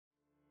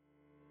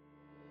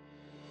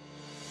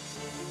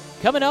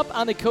Coming up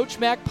on the Coach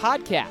Mac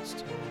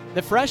podcast,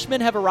 the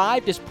freshmen have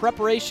arrived as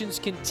preparations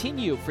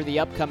continue for the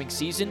upcoming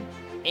season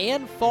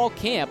and fall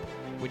camp,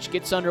 which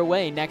gets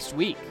underway next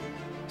week.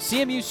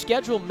 CMU's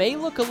schedule may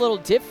look a little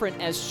different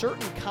as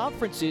certain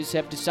conferences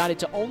have decided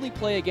to only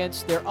play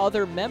against their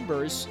other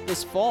members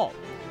this fall.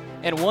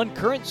 And one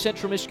current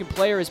Central Michigan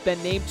player has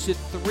been named to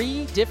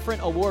 3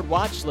 different award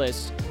watch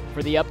lists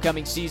for the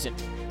upcoming season.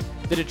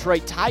 The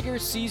Detroit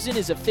Tigers season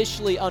is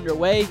officially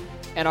underway,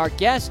 and our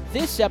guest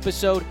this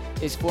episode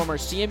is former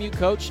CMU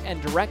coach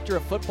and director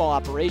of football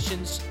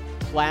operations,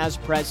 Plaz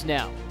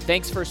Presnell.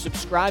 Thanks for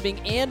subscribing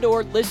and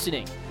or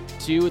listening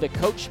to the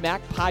Coach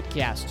Mac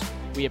podcast.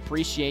 We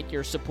appreciate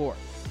your support.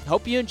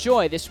 Hope you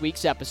enjoy this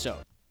week's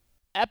episode.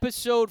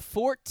 Episode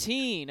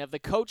 14 of the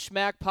Coach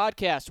Mac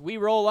podcast. We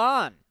roll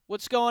on.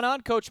 What's going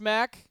on, Coach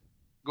Mac?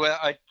 Well,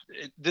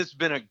 this has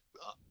been an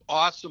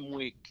awesome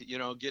week,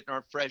 getting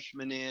our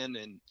freshmen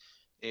in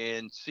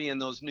and seeing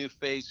those new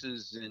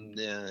faces and,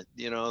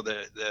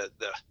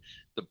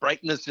 the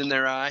brightness in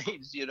their eyes.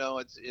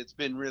 It's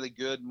been really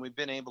good. And we've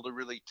been able to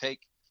really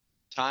take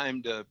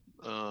time to,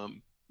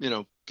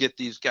 get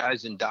these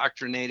guys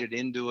indoctrinated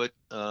into it.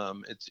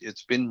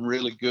 It's been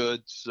really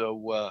good.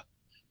 So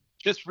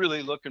just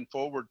really looking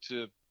forward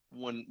to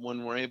when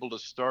we're able to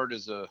start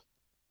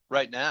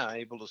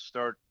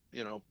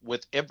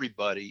with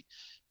everybody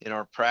in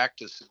our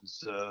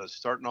practices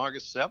starting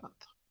August 7th.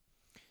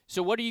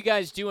 So what are you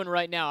guys doing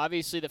right now?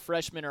 Obviously, the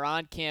freshmen are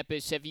on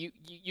campus. Have you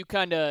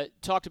kind of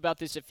talked about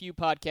this a few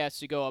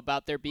podcasts ago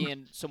about there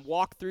being some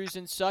walkthroughs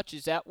and such?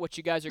 Is that what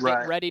you guys are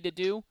getting ready to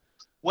do?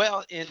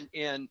 Well,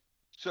 and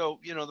so,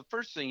 the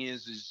first thing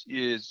is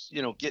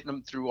getting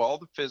them through all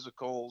the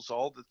physicals,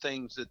 all the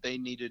things that they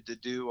needed to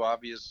do,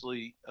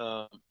 obviously,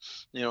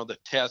 the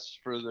tests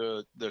for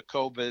the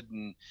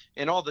COVID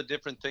and all the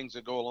different things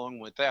that go along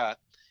with that.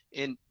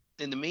 And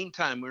in the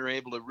meantime, we were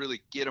able to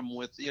really get them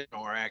with,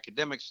 our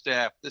academic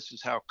staff. This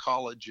is how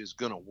college is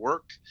going to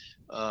work.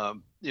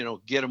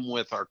 Get them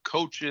with our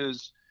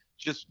coaches,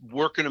 just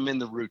working them in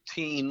the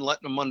routine,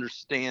 letting them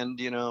understand,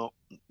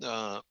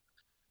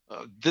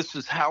 this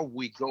is how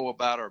we go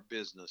about our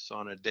business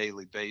on a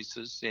daily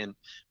basis. And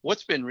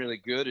what's been really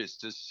good is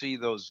to see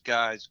those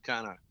guys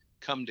kind of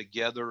come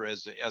together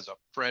as a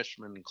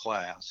freshman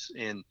class.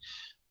 And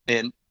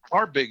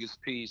our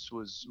biggest piece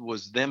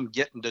was them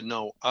getting to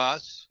know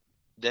us,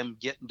 them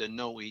getting to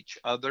know each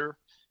other,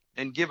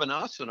 and giving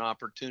us an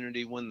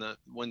opportunity when the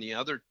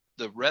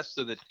rest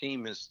of the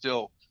team is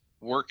still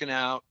working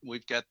out.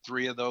 We've got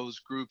 3 of those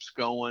groups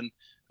going.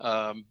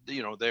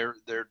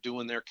 They're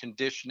doing their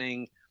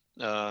conditioning.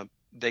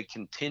 They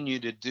continue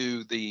to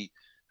do the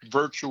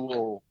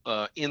virtual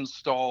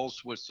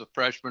installs, which the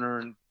freshmen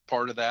are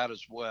part of that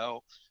as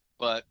well.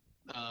 But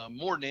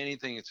more than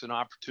anything, it's an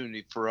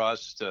opportunity for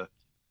us to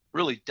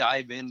really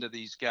dive into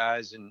these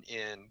guys and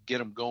get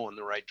them going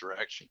the right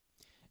direction.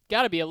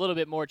 Got to be a little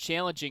bit more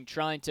challenging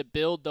trying to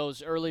build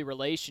those early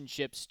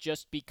relationships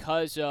just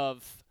because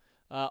of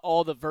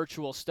all the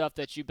virtual stuff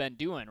that you've been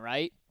doing,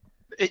 right?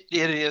 It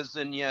is,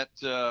 and yet,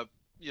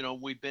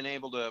 we've been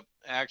able to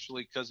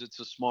actually, because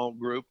it's a small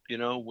group,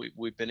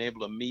 we've been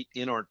able to meet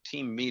in our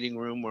team meeting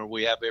room where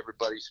we have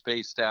everybody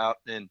spaced out,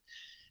 and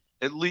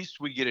at least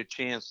we get a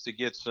chance to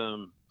get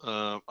some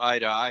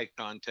eye-to-eye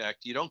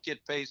contact. You don't get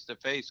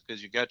face-to-face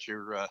because you got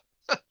your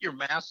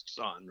masks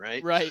on,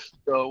 right? Right.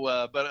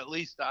 So, but at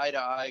least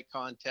eye-to-eye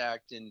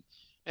contact, and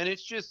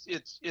it's just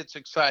it's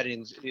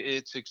exciting.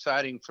 It's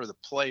exciting for the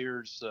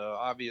players.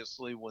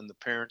 Obviously, when the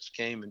parents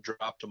came and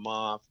dropped them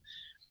off,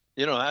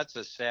 that's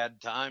a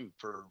sad time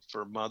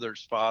for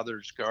mothers,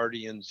 fathers,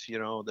 guardians,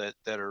 that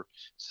are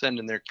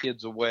sending their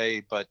kids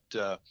away. But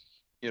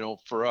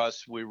for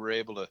us, we were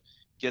able to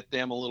get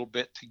them a little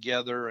bit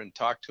together and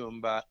talk to them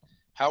about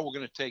how we're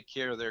going to take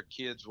care of their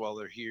kids while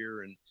they're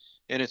here, and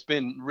it's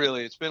been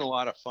a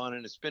lot of fun,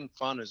 and it's been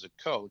fun as a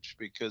coach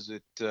because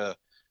it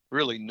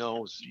really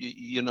knows,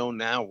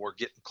 now we're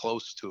getting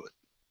close to it.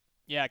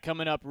 Yeah,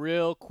 coming up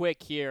real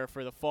quick here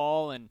for the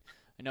fall, and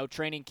I know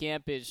training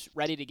camp is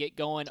ready to get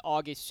going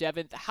August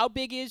 7th. How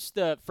big is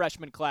the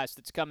freshman class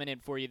that's coming in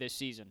for you this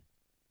season?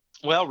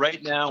 Well,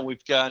 right now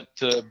we've got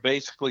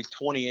basically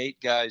 28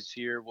 guys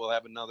here. We'll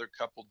have another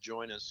couple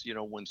join us,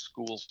 when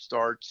school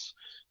starts,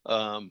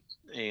 and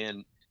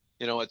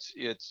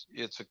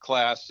it's a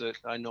class that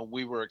I know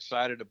we were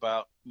excited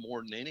about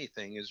more than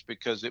anything, is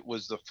because it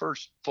was the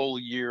first full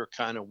year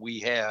kind of we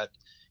had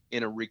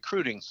in a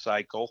recruiting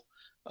cycle,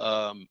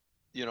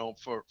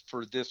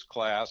 for this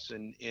class,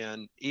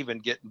 and even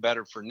getting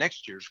better for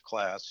next year's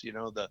class.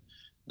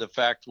 The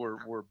fact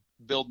we're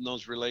building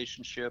those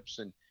relationships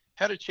and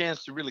had a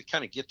chance to really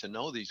kind of get to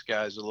know these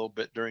guys a little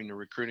bit during the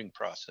recruiting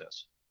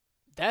process.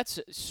 That's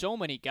so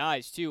many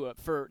guys, too.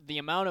 For the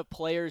amount of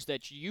players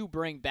that you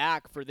bring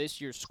back for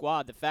this year's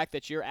squad, the fact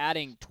that you're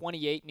adding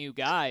 28 new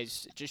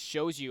guys just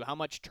shows you how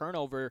much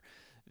turnover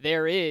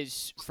there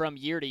is from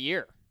year to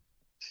year.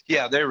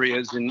 Yeah, there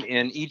is. And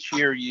each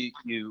year, you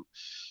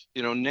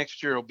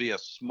next year will be a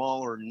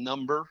smaller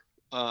number.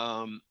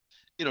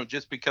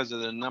 just because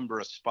of the number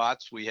of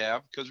spots we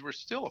have, because we're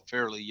still a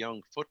fairly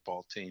young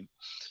football team.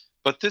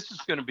 But this is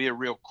going to be a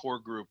real core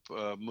group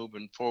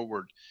moving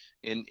forward,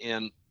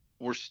 and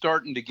we're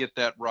starting to get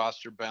that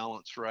roster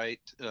balance right.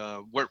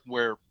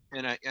 Where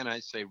and I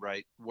say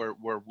right where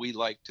we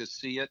like to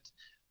see it.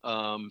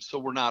 So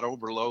we're not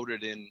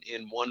overloaded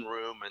in one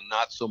room and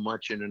not so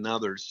much in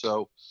another.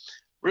 So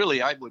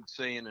really, I would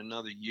say in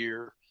another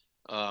year,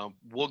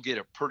 we'll get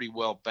it pretty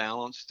well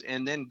balanced,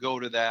 and then go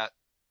to that,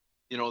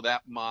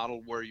 that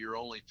model where you're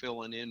only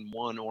filling in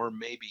one or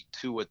maybe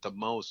two at the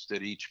most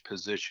at each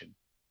position.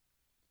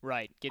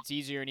 Right. Gets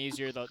easier and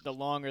easier the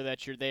longer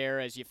that you're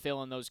there as you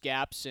fill in those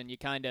gaps and you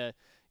kind of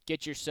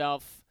get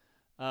yourself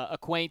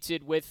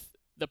acquainted with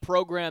the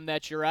program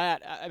that you're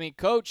at. I mean,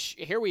 Coach,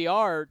 here we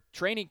are.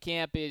 Training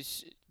camp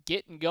is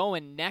getting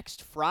going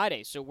next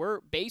Friday. So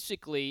we're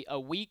basically a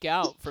week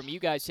out from you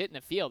guys hitting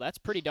the field. That's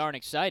pretty darn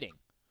exciting.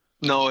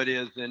 No, it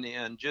is.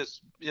 And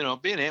just,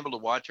 being able to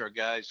watch our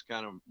guys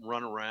kind of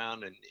run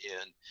around and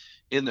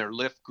in their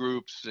lift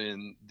groups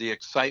and the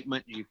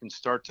excitement, you can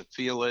start to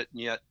feel it.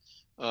 And yet,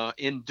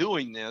 in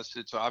doing this,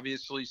 it's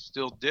obviously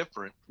still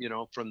different,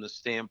 from the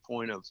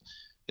standpoint of,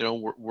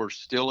 we're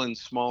still in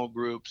small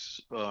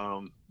groups.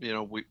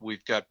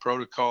 We've got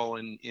protocol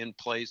in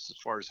place as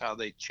far as how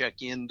they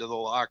check into the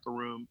locker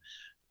room.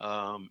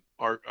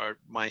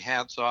 My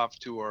hat's off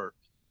to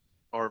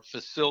our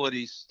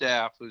facility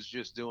staff, who's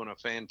just doing a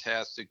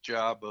fantastic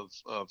job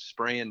of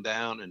spraying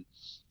down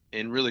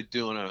and really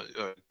doing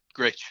a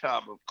great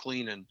job of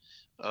cleaning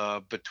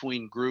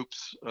between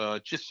groups,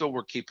 just so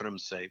we're keeping them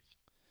safe.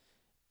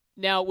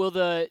 Now, will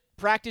the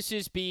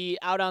practices be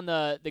out on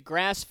the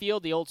grass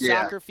field, the old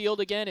soccer field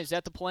again? Is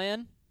that the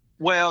plan?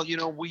 Well,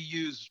 we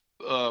use,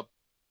 the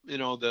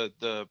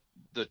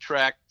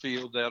track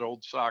field, that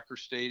old soccer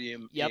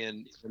stadium. Yep.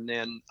 And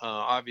then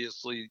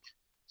obviously,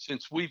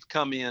 since we've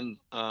come in,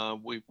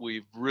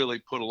 we've really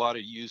put a lot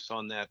of use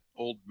on that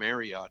old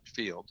Marriott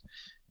field.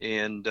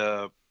 And,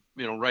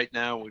 right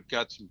now we've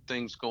got some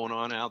things going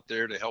on out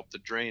there to help the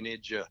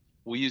drainage.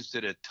 We used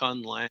it a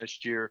ton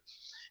last year.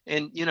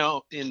 And,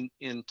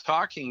 in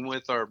talking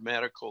with our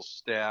medical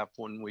staff,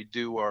 when we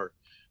do our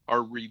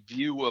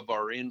review of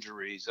our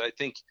injuries, I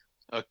think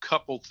a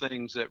couple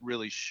things that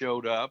really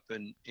showed up,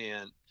 and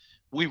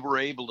we were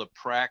able to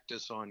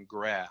practice on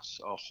grass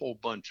a whole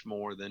bunch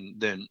more than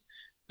they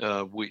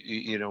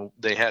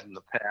had in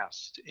the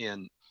past.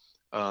 And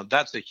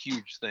that's a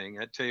huge thing.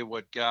 I tell you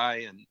what,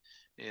 Guy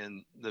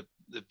and the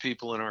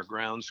people in our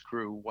grounds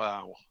crew,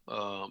 wow,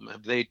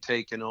 have they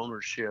taken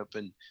ownership,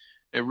 and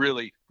it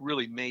really,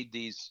 really made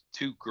these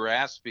two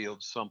grass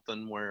fields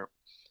something where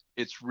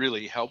it's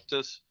really helped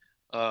us,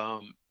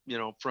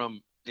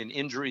 from an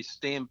injury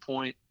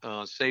standpoint,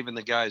 saving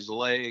the guys'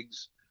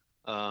 legs,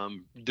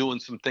 doing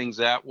some things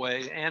that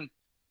way, and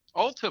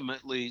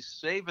ultimately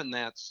saving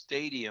that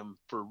stadium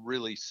for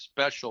really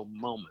special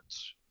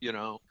moments,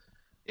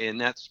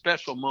 and that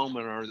special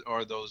moment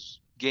are those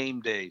game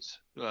days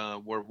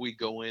where we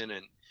go in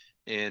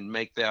and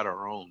make that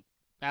our own.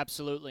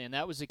 Absolutely, and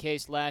that was the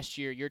case last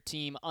year. Your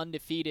team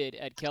undefeated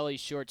at Kelly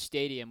Short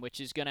Stadium, which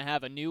is going to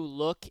have a new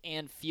look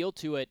and feel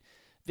to it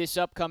this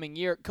upcoming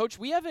year. Coach,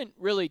 we haven't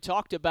really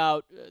talked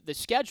about the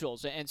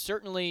schedules, and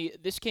certainly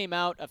this came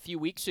out a few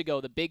weeks ago.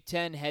 The Big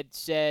Ten had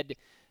said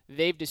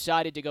they've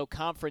decided to go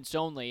conference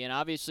only, and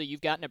obviously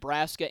you've got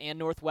Nebraska and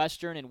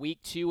Northwestern in Week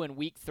 2 and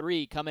Week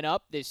 3 coming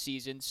up this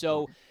season.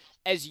 So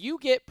as you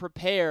get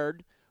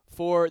prepared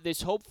for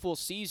this hopeful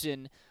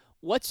season,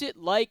 what's it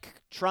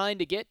like trying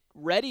to get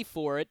ready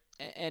for it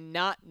and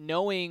not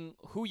knowing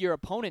who your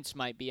opponents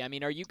might be? I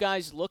mean, are you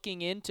guys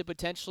looking into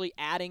potentially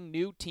adding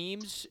new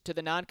teams to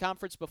the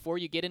non-conference before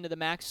you get into the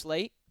MAC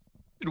slate?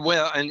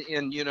 Well, and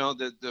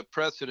the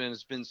precedent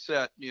has been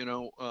set,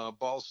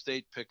 Ball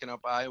State picking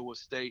up Iowa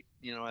State,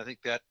 I think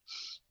that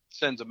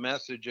sends a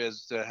message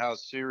as to how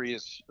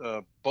serious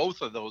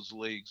both of those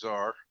leagues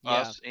are,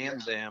 us and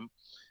them,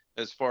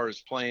 as far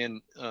as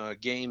playing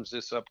games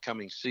this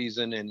upcoming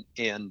season.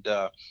 And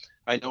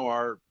I know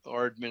our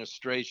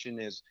administration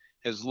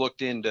has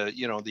looked into,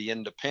 the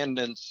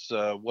independents,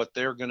 what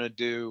they're going to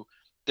do.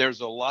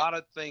 There's a lot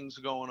of things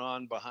going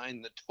on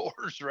behind the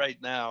doors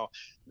right now.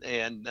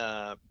 And,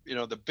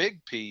 the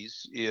big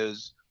piece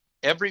is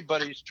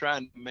everybody's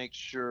trying to make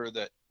sure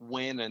that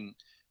when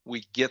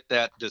we get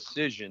that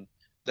decision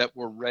that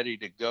we're ready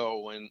to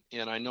go.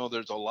 And I know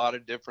there's a lot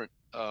of different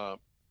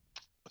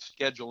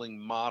scheduling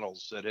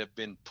models that have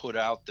been put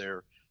out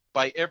there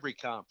by every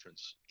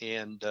conference.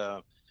 And,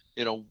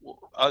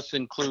 us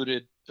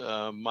included,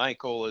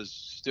 Michael is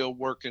still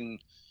working,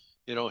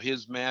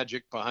 his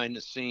magic behind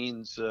the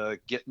scenes,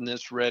 getting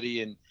this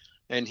ready.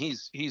 And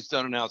he's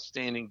done an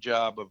outstanding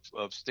job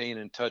of staying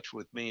in touch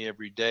with me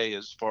every day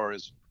as far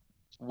as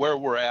where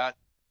we're at,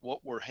 what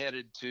we're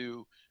headed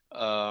to,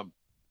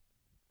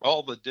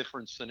 all the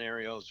different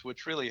scenarios,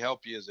 which really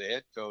help you as a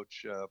head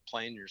coach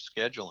plan your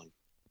scheduling.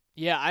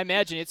 Yeah, I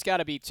imagine it's got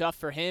to be tough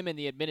for him and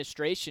the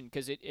administration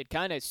because it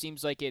kind of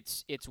seems like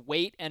it's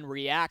wait and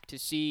react to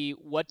see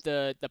what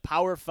the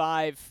Power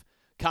 5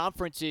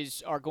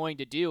 conferences are going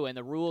to do and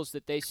the rules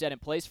that they set in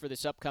place for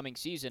this upcoming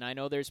season. I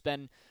know there's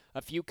been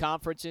a few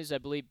conferences, I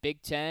believe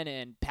Big Ten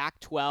and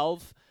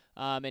Pac-12,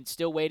 and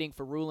still waiting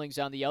for rulings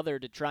on the other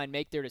to try and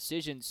make their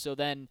decisions. So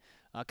then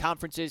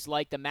conferences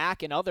like the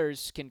MAC and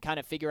others can kind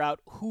of figure out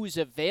who's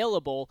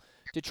available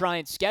to try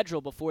and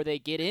schedule before they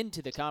get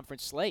into the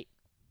conference slate.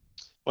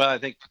 Well, I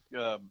think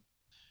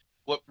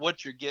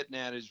what you're getting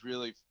at is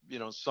really,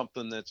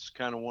 something that's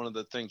kind of one of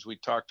the things we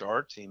talked to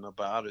our team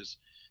about is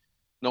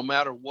no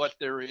matter what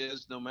there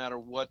is, no matter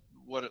what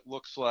it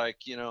looks like,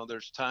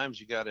 there's times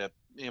you got to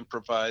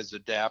improvise,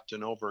 adapt,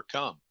 and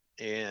overcome.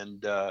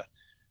 And,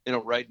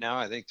 right now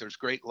I think there's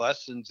great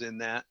lessons in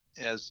that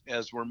as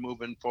we're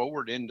moving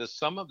forward into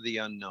some of the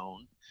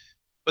unknown.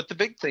 But the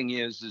big thing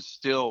is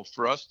still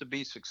for us to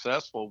be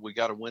successful, we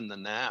got to win the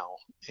now.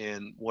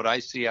 And what I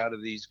see out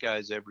of these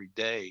guys every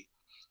day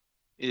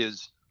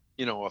is,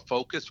 a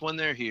focus when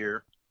they're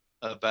here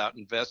about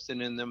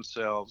investing in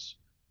themselves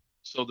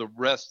so the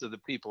rest of the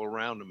people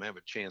around them have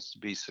a chance to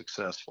be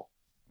successful.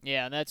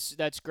 Yeah,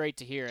 that's great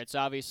to hear. It's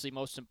obviously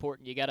most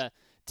important. You got to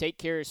take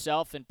care of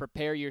yourself and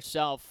prepare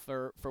yourself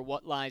for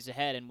what lies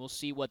ahead, and we'll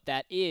see what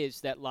that is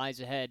that lies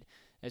ahead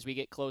as we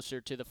get closer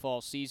to the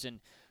fall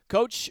season.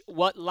 Coach,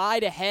 what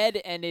lied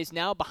ahead and is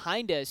now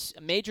behind us,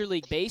 Major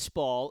League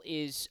Baseball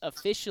is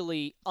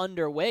officially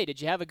underway. Did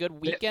you have a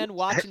good weekend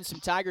watching some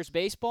Tigers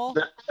baseball?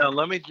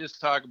 Let me just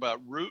talk about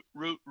root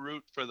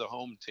for the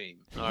home team,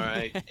 all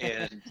right?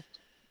 And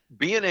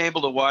being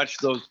able to watch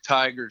those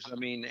Tigers, I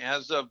mean,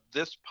 as of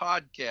this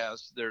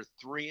podcast, they're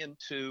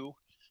 3-2.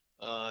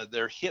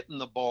 They're hitting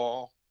the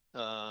ball.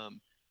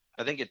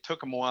 I think it took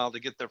them a while to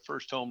get their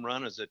first home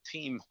run as a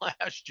team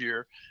last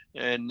year,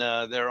 and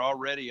they're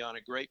already on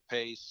a great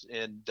pace.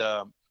 And,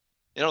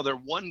 they're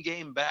one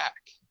game back,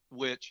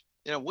 which,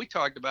 we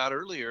talked about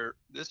earlier,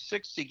 this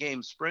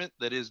 60-game sprint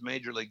that is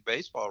Major League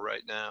Baseball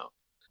right now,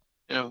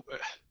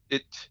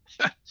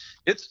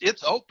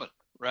 it's open,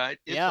 right?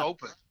 It's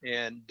open.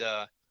 And,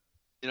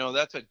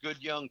 that's a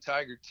good young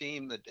Tiger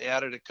team that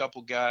added a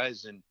couple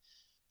guys.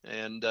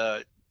 And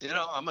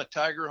I'm a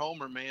Tiger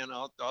homer, man.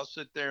 I'll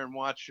sit there and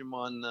watch them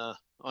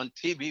on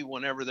TV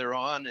whenever they're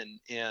on.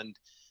 And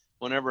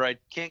whenever I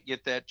can't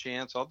get that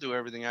chance, I'll do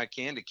everything I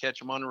can to catch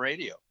them on the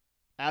radio.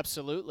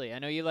 Absolutely. I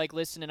know you like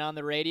listening on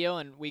the radio,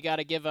 and we got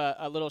to give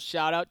a little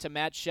shout-out to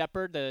Matt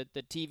Shepard, the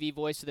TV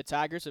voice of the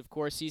Tigers. Of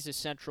course, he's a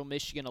Central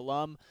Michigan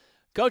alum.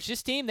 Coach,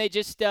 this team, they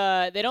just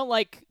they don't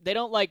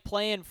like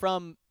playing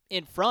from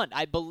in front.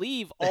 I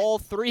believe all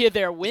three of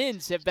their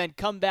wins have been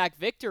comeback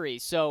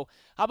victories. So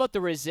how about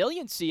the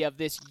resiliency of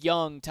this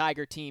young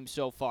Tiger team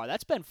so far?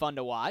 That's been fun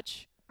to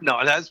watch.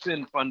 No, that's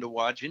been fun to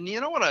watch. And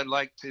what I'd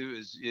like to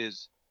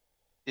is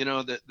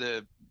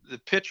the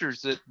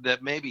pitchers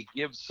that maybe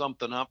give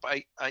something up.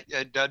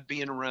 I'd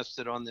be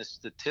interested on this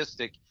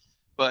statistic,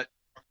 but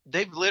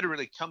they've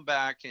literally come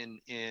back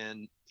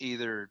and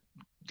either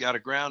got a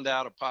ground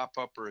out, a pop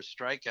up, or a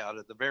strikeout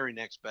at the very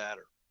next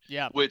batter.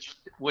 Yeah. Which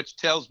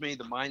tells me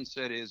the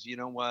mindset is, you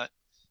know what,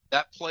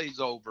 that play's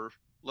over.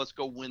 Let's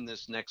go win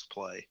this next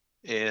play.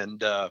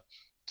 And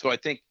so I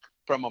think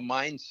from a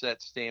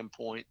mindset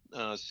standpoint,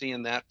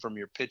 seeing that from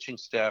your pitching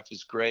staff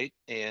is great.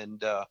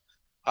 And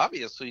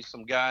obviously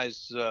some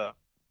guys,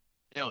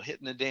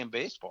 hitting the damn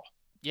baseball.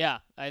 Yeah,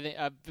 I think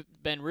I've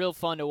been real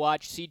fun to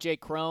watch. C.J.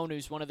 Cron,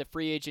 who's one of the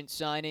free agent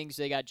signings.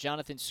 They got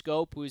Jonathan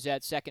Scope, who's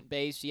at second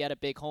base. He had a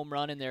big home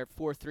run in their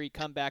 4-3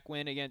 comeback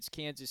win against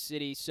Kansas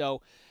City.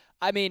 So,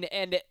 I mean,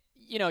 and,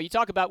 you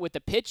talk about with the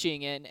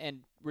pitching and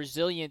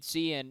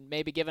resiliency and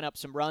maybe giving up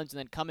some runs and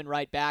then coming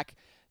right back.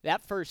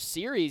 That first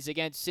series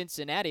against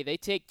Cincinnati, they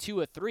take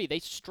 2 of 3. They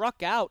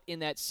struck out in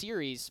that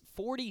series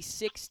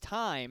 46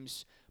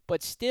 times,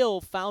 but still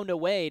found a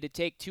way to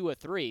take 2 of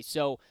 3.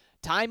 So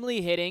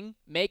timely hitting,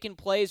 making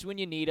plays when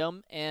you need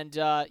them, and,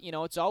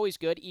 it's always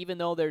good, even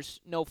though there's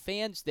no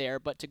fans there.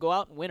 But to go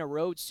out and win a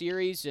road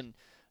series and,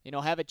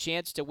 have a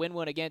chance to win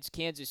one against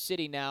Kansas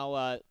City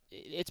now,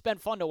 it's been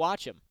fun to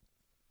watch them.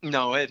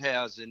 No, it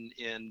has.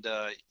 And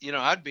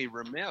I'd be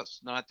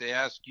remiss not to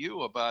ask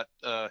you about,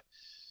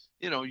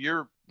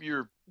 your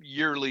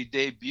yearly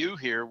debut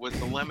here with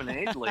the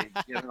Lemonade League.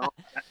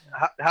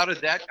 How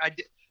did that?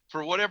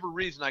 For whatever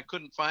reason, I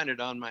couldn't find it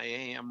on my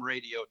AM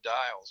radio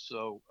dial.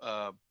 So,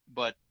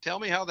 but tell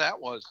me how that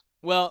was.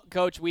 Well,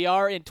 Coach, we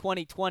are in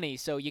 2020,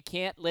 so you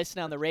can't listen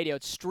on the radio.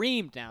 It's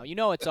streamed now.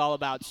 It's all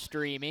about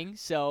streaming.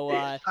 So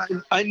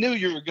I knew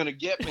you were going to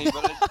get me,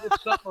 but it's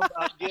just something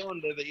about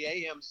going to the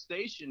AM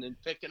station and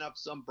picking up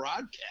some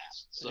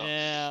broadcast. So.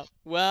 Yeah.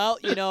 Well,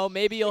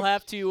 maybe you'll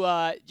have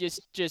to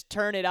just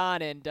turn it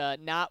on and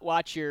not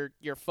watch your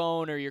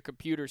phone or your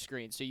computer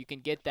screen so you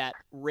can get that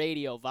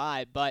radio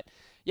vibe. But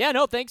yeah,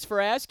 no, thanks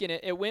for asking.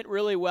 It went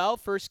really well.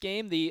 First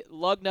game, the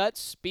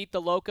Lugnuts beat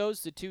the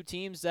Locos, the two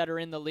teams that are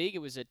in the league. It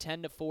was a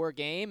 10-4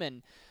 game.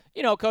 And,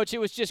 Coach, it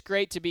was just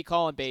great to be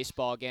calling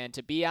baseball again.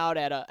 To be out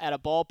at a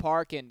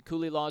ballpark in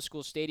Cooley Law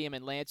School Stadium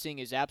in Lansing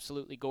is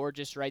absolutely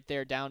gorgeous right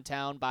there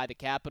downtown by the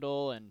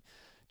Capitol. And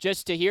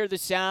just to hear the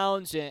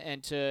sounds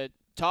and to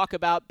talk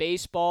about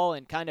baseball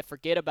and kind of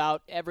forget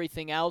about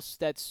everything else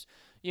that's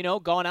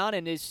gone on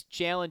in this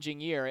challenging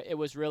year. It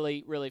was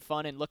really, really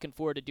fun, and looking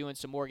forward to doing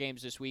some more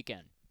games this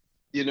weekend.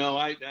 You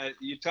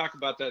talk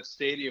about that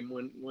stadium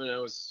when I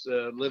was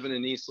living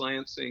in East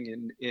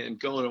Lansing and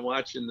going and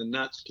watching the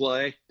Nuts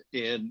play,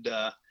 and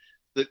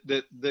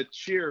the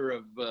cheer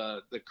of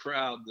the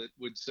crowd that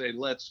would say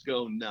 "Let's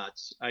go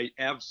Nuts." I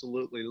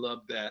absolutely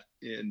loved that,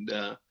 and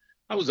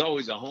I was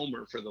always a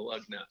homer for the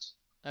Lugnuts.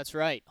 That's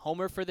right.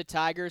 Homer for the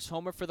Tigers,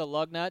 homer for the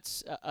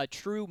Lugnuts. A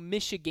true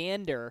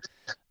Michigander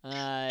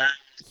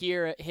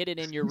here, hidden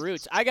in your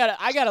roots. I got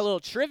a little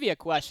trivia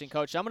question,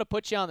 Coach. I'm going to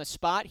put you on the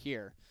spot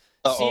here.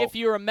 Uh-oh. See if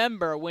you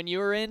remember when you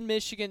were in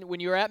Michigan, when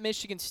you were at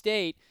Michigan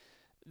State,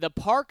 the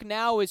park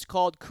now is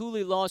called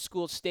Cooley Law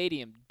School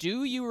Stadium.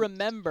 Do you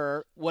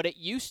remember what it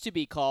used to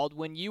be called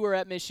when you were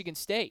at Michigan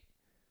State?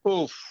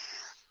 Oof.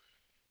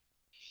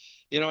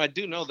 I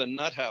do know the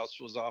Nut House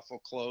was awful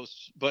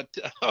close, but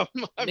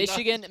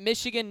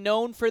Michigan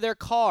known for their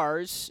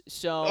cars.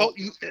 So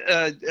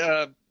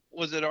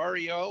was it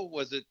REO?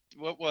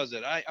 What was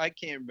it? I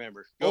can't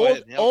remember. Go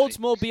ahead.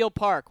 Oldsmobile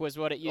Park was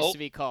what it used to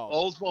be called.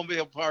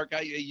 Oldsmobile Park.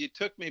 You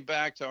took me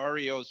back to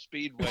REO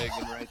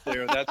Speedwagon right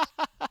there.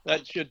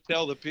 That should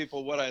tell the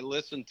people what I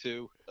listened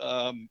to,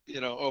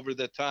 over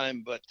the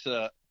time. But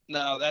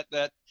no,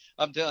 that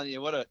I'm telling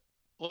you, what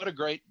a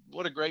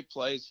great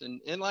place.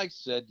 And like I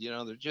said,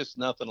 there's just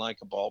nothing like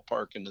a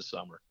ballpark in the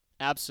summer.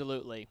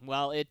 Absolutely.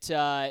 Well, it's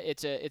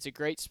a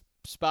great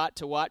spot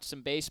to watch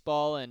some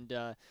baseball,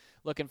 and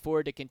looking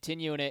forward to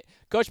continuing it.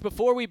 Coach,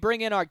 before we bring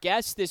in our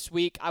guests this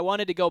week, I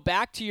wanted to go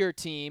back to your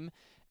team,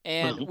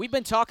 and we've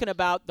been talking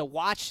about the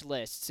watch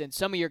lists and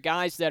some of your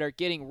guys that are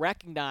getting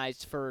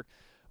recognized for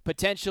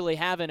potentially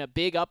having a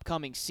big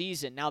upcoming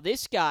season. Now,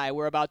 this guy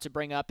we're about to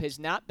bring up has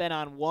not been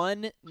on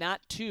one,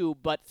 not two,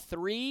 but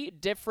three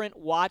different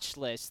watch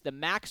lists: the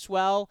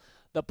Maxwell,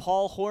 the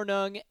Paul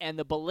Hornung, and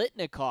the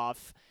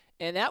Bolitnikoff.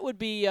 And that would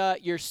be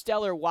your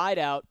stellar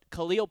wideout,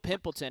 Khalil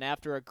Pimpleton.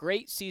 After a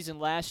great season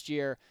last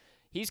year,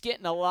 he's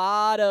getting a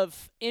lot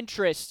of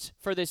interest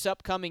for this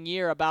upcoming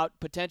year about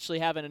potentially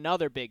having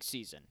another big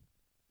season.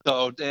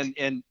 So,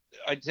 and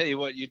I tell you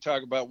what, you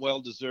talk about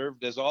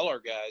well-deserved, as all our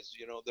guys,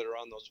 that are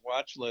on those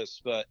watch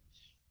lists. But,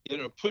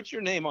 put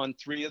your name on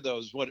three of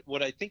those.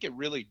 What I think it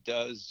really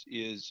does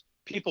is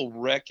people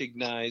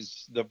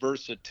recognize the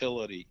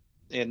versatility,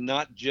 and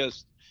not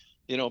just,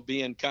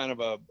 being kind of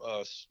a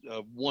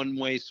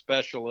one-way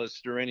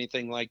specialist or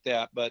anything like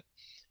that. But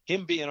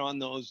him being on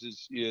those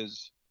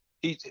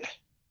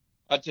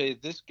I'll tell you,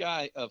 this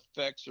guy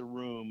affects a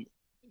room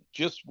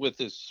just with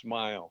his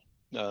smile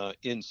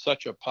in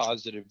such a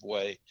positive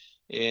way.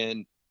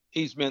 And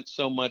he's meant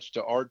so much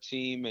to our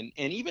team and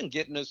even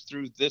getting us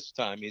through this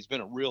time. He's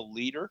been a real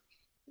leader.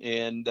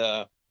 And,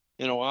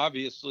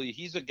 obviously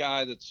he's a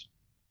guy that's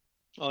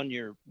on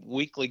your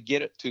weekly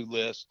get it to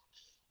list.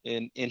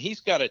 And he's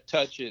got to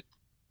touch it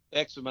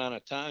X amount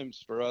of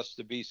times for us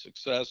to be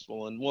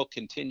successful. And we'll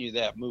continue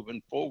that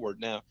moving forward.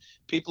 Now,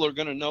 people are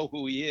going to know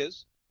who he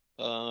is.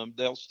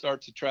 They'll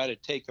start to try to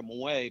take him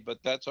away, but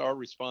that's our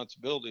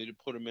responsibility to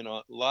put him in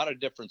a lot of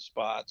different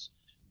spots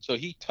so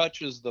he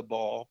touches the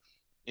ball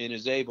and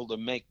is able to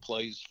make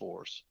plays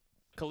for us.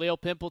 Khalil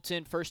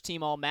Pimpleton,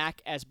 first-team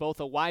All-MAC as both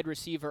a wide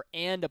receiver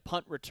and a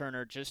punt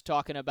returner. Just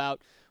talking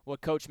about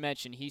what Coach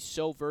mentioned, he's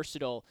so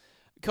versatile.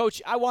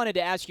 Coach, I wanted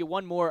to ask you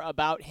one more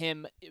about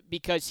him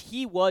because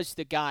he was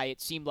the guy,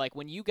 it seemed like,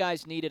 when you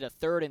guys needed a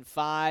 3rd and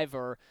 5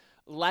 or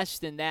less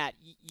than that,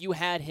 you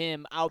had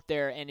him out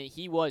there, and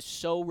he was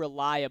so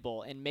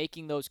reliable in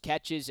making those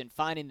catches and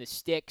finding the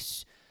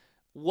sticks.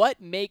 What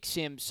makes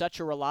him such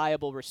a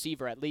reliable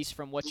receiver, at least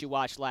from what you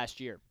watched last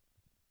year?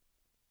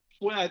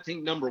 Well, I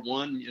think number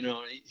one,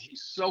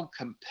 he's so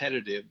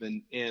competitive,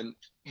 and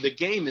the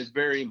game is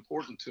very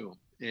important to him.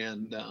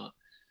 And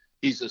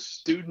he's a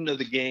student of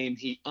the game.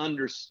 He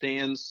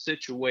understands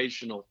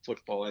situational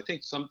football. I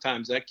think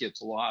sometimes that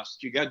gets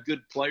lost. You got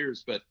good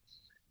players, but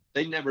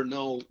they never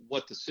know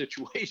what the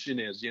situation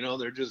is.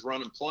 They're just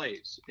running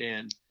plays.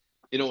 And,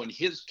 in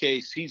his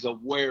case, he's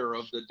aware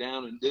of the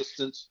down and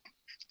distance.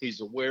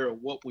 He's aware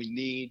of what we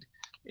need.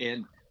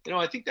 And,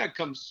 I think that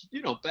comes,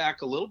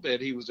 back a little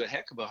bit. He was a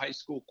heck of a high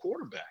school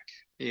quarterback.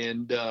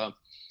 And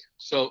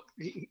so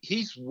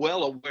he's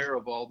well aware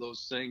of all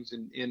those things.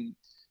 And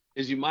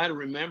as you might have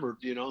remembered,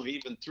 he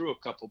even threw a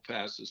couple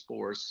passes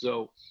for us.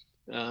 So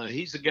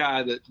he's a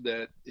guy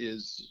that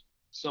is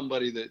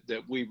somebody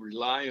that we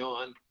rely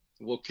on.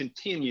 Will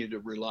continue to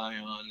rely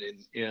on,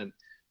 and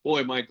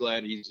boy, am I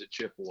glad he's at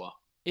Chippewa.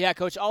 Yeah,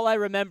 Coach, all I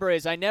remember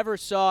is I never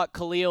saw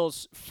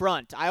Khalil's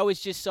front. I always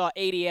just saw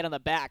 88 on the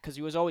back because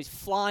he was always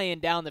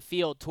flying down the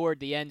field toward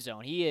the end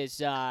zone. He's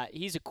a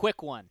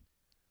quick one.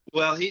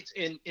 Well,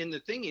 and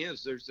the thing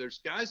is, there's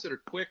guys that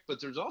are quick,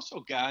 but there's also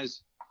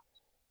guys,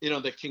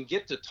 that can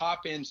get to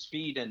top end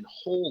speed and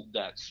hold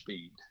that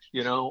speed.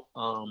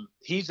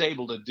 He's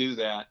able to do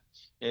that.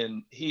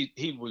 And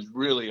he was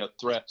really a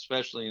threat,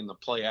 especially in the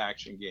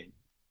play-action game.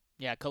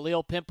 Yeah,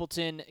 Khalil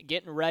Pimpleton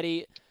getting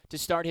ready to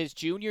start his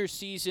junior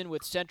season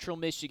with Central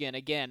Michigan.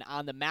 Again,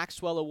 on the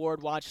Maxwell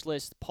Award watch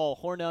list, Paul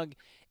Hornung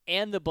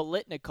and the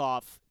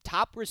Bolitnikoff,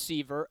 top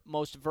receiver,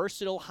 most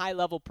versatile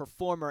high-level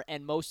performer,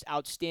 and most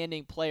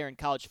outstanding player in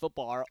college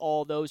football are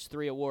all those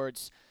 3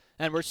 awards.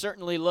 And we're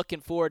certainly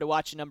looking forward to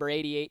watching number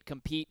 88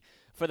 compete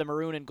for the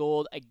Maroon and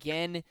Gold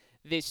again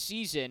this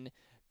season.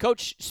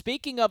 Coach,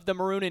 speaking of the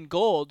Maroon and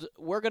Gold,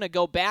 we're going to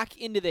go back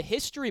into the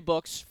history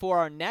books for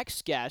our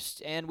next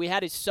guest, and we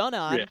had his son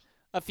on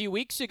a few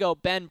weeks ago,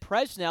 Ben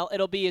Presnell.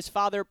 It'll be his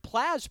father,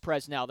 Plaz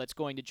Presnell, that's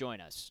going to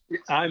join us.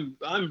 I'm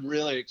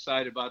really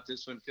excited about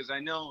this one because I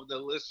know the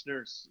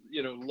listeners,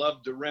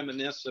 love to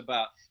reminisce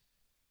about,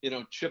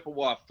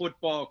 Chippewa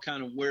football,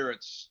 kind of where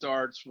it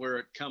starts, where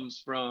it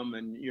comes from.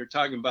 And you're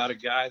talking about a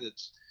guy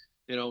that's,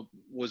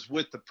 was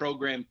with the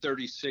program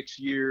 36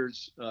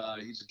 years.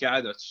 He's a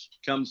guy that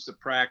comes to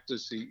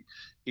practice.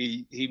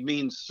 He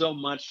means so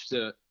much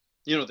to,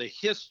 the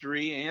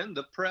history and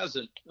the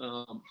present.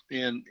 I'm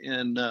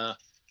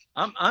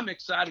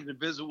excited to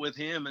visit with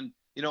him. And,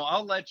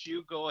 I'll let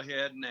you go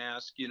ahead and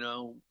ask,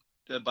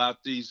 about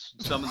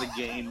some of the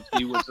games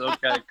he was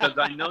okay, because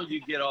I know you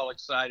get all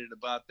excited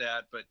about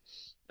that. But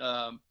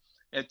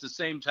at the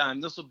same time,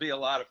 this will be a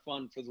lot of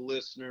fun for the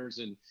listeners.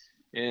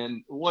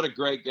 And what a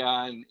great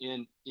guy.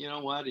 And you know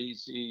what?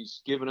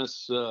 He's given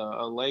us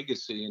a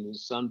legacy, and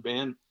his son,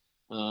 Ben,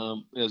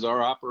 as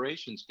our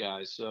operations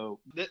guy. So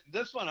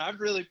this one,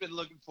 I've really been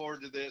looking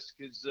forward to this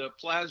because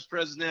Plaz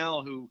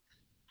Presnell, who,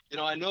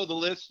 I know the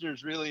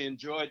listeners really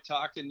enjoyed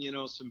talking,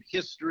 some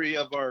history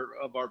of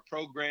our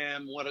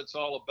program, what it's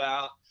all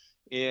about.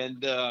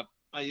 And,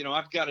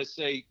 I've got to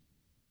say,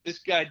 this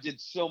guy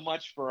did so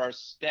much for our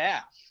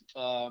staff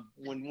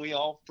when we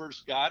all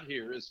first got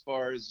here, as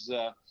far as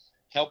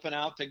helping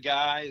out the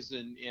guys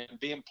and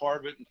being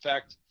part of it. In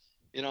fact,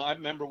 I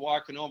remember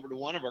walking over to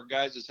one of our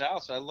guys'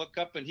 house. I look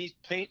up and he's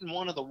painting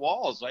one of the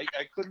walls. I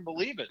couldn't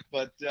believe it.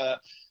 But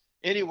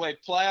anyway,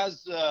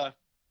 Plaz,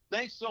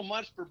 thanks so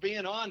much for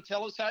being on.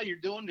 Tell us how you're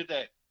doing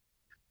today.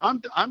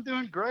 I'm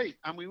doing great.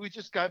 I mean, we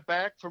just got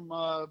back from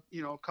a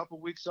couple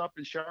weeks up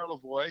in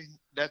Charlevoix.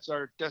 That's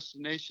our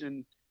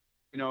destination,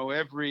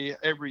 every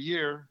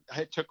year.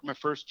 I took my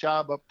first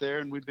job up there,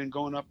 and we've been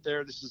going up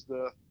there. This is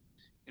the,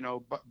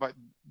 but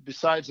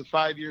besides the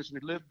 5 years we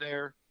lived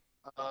there,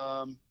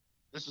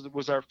 this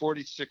was our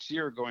 46th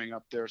year going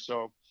up there.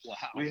 So wow,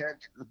 we had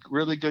a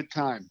really good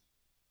time.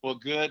 Well,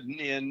 good.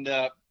 And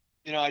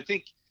I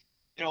think,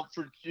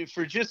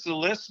 for just the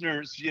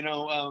listeners,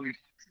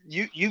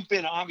 you've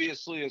been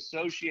obviously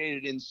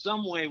associated in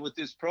some way with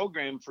this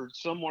program for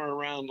somewhere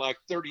around like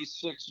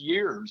 36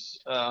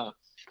 years,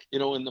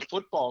 in the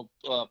football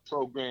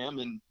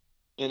program.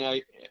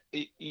 And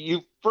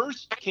you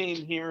first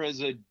came here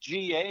as a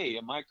GA,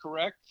 am I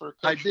correct?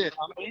 I did.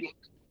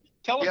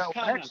 Tell us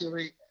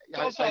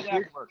how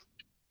that worked.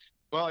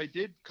 Well, I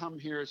did come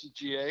here as a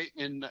GA,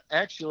 and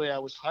actually I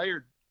was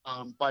hired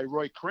by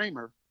Roy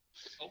Kramer.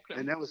 Okay.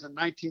 And that was in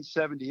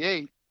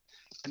 1978.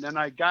 And then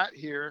I got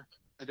here,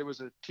 and there was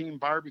a team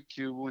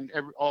barbecue when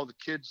all the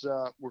kids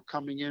were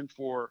coming in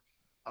for,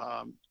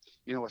 a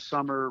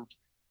summer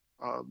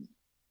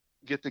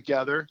get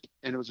together,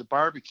 and it was a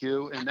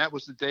barbecue. And that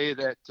was the day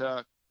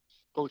that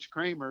Coach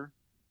Kramer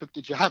took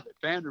the job at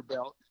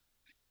Vanderbilt.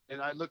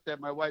 And I looked at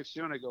my wife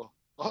Sue and I go,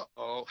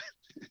 uh-oh.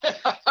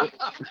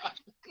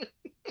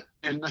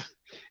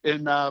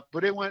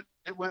 But it went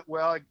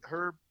well.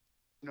 Herb,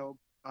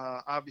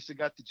 obviously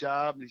got the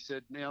job, and he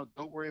said,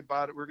 don't worry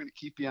about it. We're going to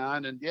keep you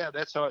on. And yeah,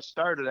 that's how it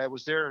started. I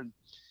was there, and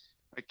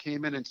I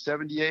came in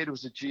 78. It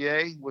was a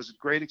GA. It was a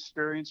great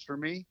experience for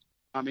me.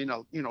 I mean,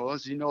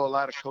 as you know, a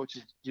lot of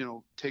coaches,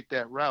 take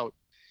that route.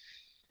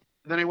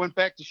 And then I went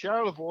back to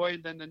Charlevoix,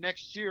 and then the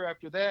next year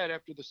after that,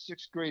 after the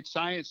 6th grade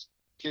science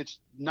kids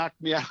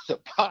knocked me out of the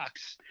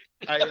box,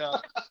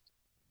 I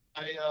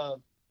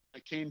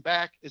came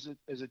back as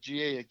a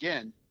GA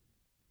again.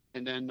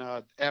 And then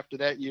after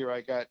that year,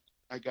 I got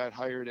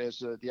hired as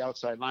the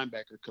outside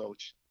linebacker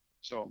coach.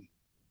 So,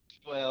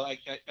 well, I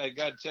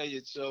got to tell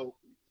you. So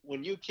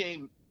when you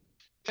came,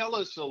 tell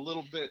us a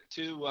little bit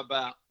too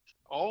about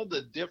all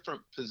the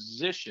different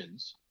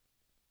positions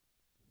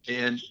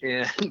and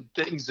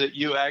things that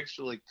you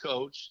actually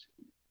coached.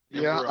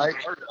 Yeah, I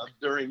heard of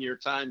during your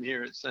time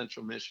here at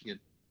Central Michigan.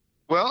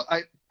 Well,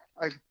 I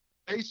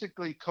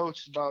basically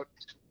coached about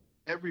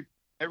every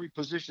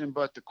position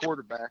but the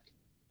quarterback.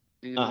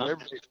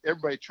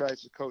 Everybody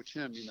tries to coach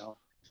him,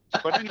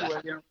 But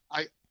anyway,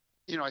 I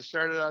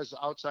started out as an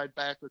outside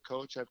backer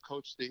coach. I've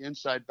coached the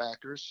inside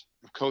backers.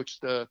 I've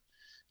coached the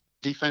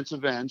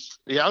defensive ends.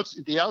 The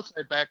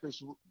outside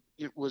backers,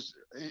 it was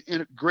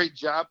a great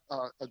job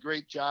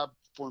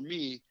for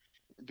me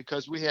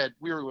because we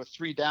were a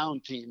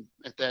 3-down team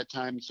at that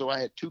time, so I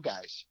had 2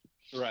 guys.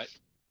 Right.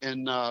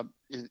 And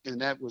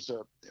that was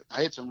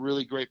I had some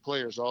really great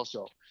players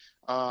also.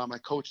 I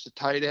coached the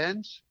tight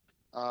ends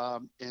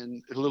and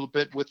a little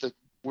bit with the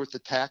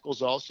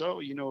tackles also,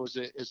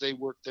 as they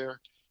work their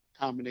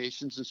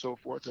combinations and so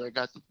forth. I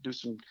got to do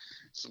some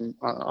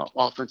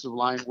offensive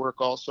line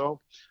work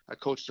also. I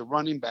coached the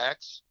running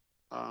backs.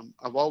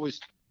 I've always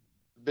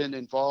been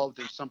involved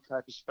in some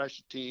type of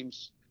special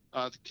teams,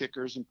 the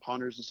kickers and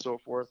punters and so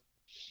forth.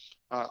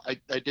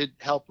 I did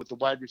help with the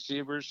wide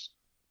receivers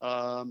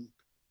during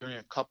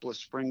a couple of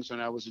springs when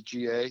I was a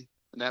GA,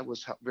 and that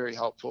was very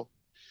helpful.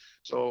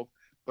 So,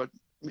 but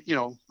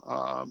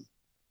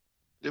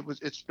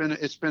it's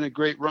been a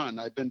great run.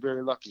 I've been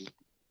very lucky.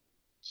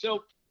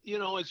 So,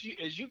 as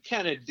you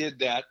kind of did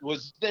that,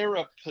 was there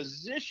a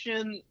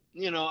position?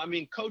 I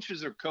mean,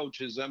 coaches are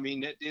coaches. I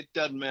mean, it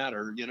doesn't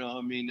matter.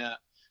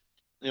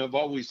 I've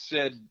always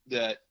said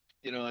that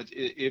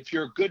if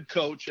you're a good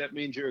coach, that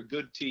means you're a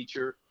good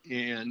teacher,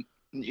 and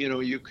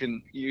you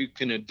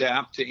can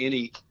adapt to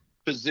any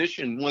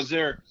position. Was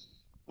there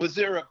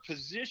a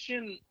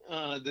position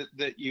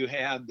that you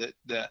had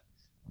that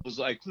was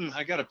like,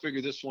 I got to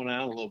figure this one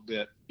out a little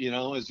bit?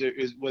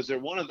 Was there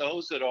one of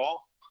those at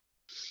all?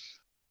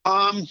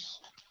 I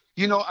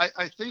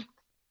think,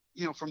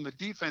 from the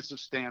defensive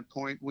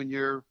standpoint, when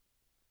you're,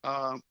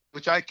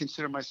 which I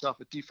consider myself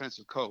a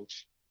defensive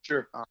coach.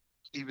 Sure.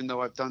 Even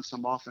though I've done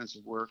some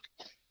offensive work,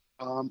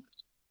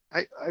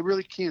 I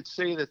really can't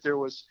say that there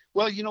was.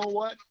 Well, you know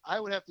what? I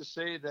would have to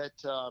say that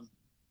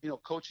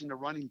coaching the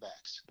running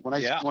backs. When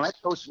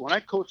I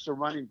coached the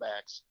running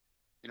backs,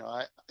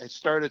 I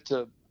started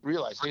to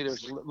realize, hey,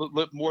 there's a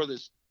little more to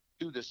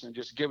this than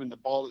just giving the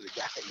ball to the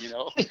guy.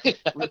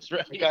 That's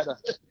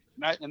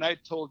right. And I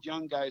told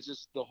young guys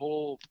this the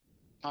whole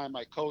time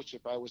I coached,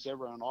 if I was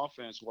ever on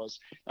offense, was,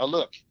 now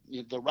look,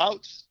 the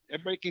routes,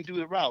 everybody can do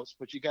the routes,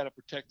 but you got to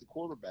protect the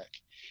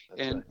quarterback.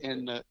 And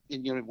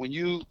when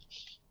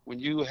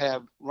you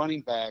have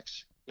running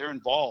backs, they're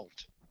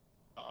involved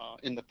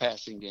in the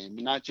passing game,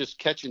 and not just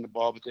catching the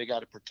ball, but they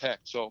got to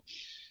protect. So,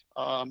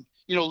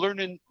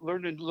 learning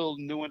little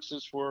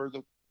nuances for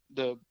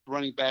the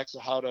running backs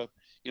of how to,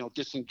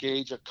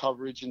 disengage a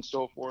coverage and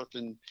so forth,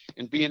 and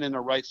being in the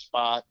right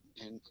spot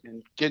and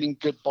getting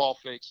good ball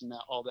fakes and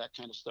all that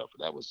kind of stuff.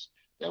 That was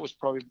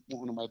probably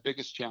one of my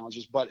biggest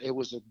challenges, but it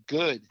was a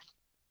good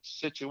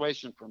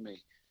situation for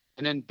me.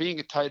 And then being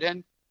a tight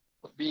end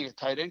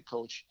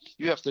coach,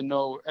 you have to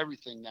know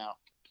everything now.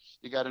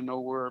 You got to know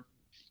where,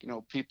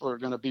 people are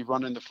going to be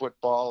running the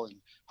football, and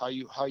how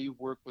you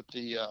work with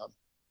the,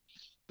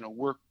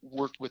 work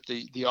with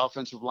the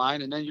offensive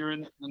line, and then you're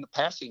in the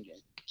passing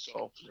game.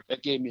 So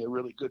that gave me a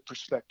really good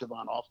perspective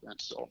on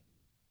offense. So,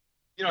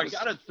 I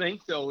got to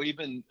think, though,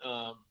 even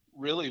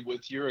really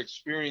with your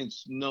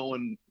experience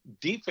knowing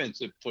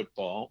defensive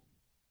football,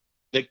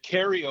 the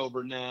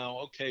carryover now,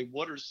 okay,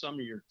 what are some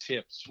of your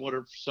tips? What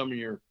are some of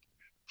your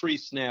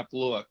pre-snap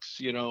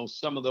looks?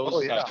 Some of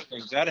those types of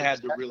things. That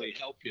had to really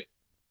help you.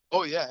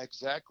 Oh, yeah,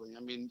 exactly. I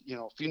mean,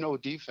 if you know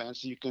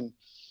defense, you can,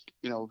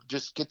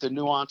 just get the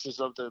nuances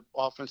of the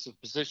offensive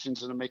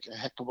positions, and it'll make a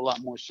heck of a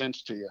lot more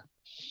sense to you.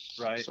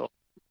 Right. So,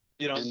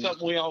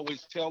 something we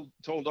always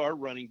told our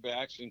running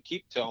backs and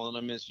keep telling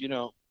them is,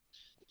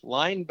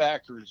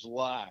 linebackers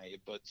lie,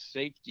 but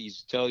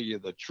safeties tell you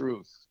the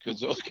truth, because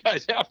those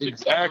guys have to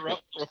cover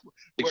up from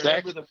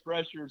wherever the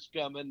pressure's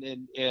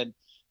coming. And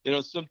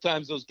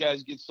sometimes those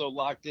guys get so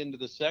locked into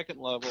the second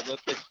level that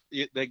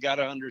they got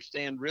to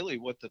understand really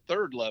what the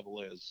third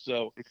level is.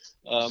 So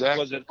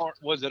was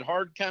it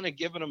hard kind of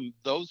giving them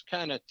those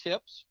kind of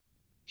tips?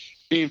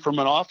 Being from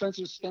an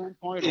offensive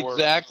standpoint?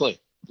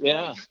 Exactly.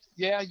 Yeah.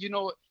 Yeah,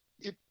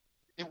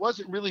 it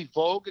wasn't really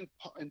vogue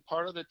in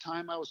part of the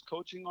time I was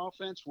coaching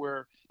offense,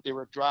 where they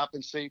were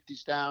dropping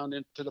safeties down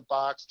into the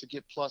box to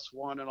get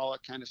 +1 and all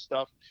that kind of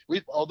stuff.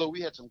 Although we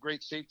had some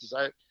great safeties,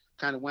 I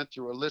kind of went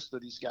through a list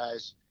of these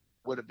guys,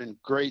 would have been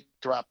great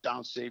drop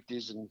down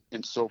safeties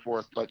and so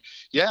forth. But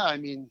yeah, I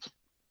mean,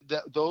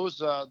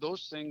 those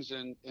things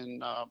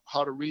and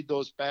how to read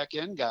those back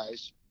end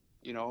guys,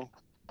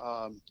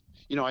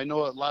 I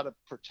know a lot of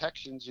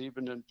protections,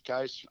 even in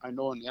guys I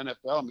know in the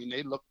NFL. I mean,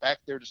 they look back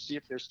there to see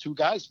if there's two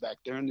guys back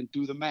there and then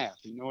do the math.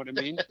 You know what I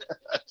mean?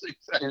 That's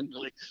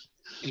exactly.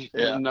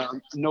 And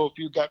if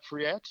you got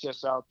free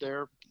access out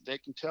there, they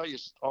can tell you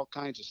all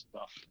kinds of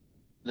stuff.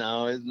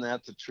 No, isn't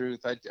that the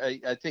truth?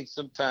 I think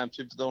sometimes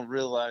people don't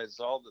realize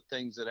all the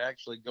things that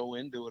actually go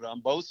into it on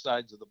both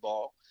sides of the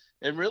ball.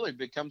 It really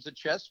becomes a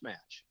chess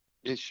match.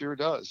 It sure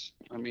does.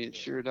 I mean, it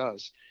sure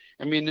does.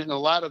 I mean, in a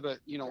lot of it,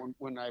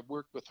 when I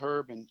worked with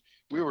Herb, and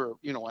we were,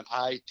 an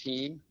I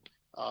team,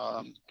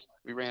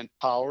 we ran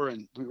power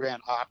and we ran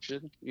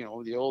option,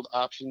 the old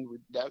option,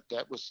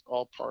 that was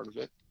all part of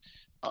it.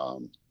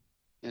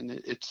 And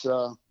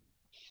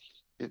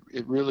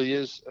it really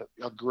is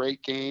a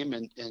great game,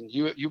 and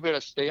you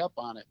better stay up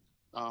on it.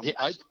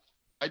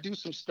 I do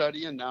some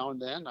studying now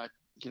and then. I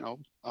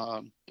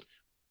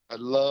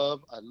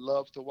love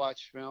to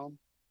watch film,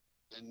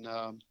 and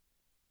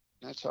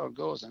that's how it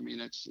goes. I mean,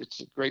 it's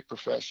a great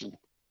profession.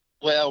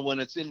 Well, when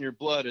it's in your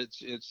blood,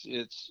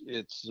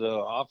 it's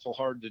awful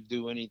hard to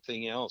do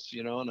anything else,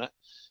 and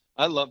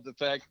I love the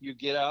fact you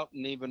get out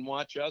and even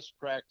watch us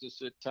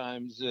practice at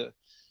times.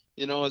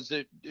 Is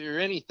there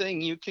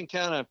anything you can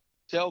kind of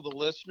tell the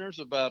listeners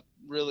about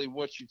really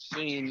what you've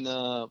seen,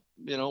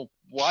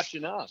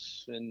 watching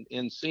us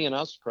and seeing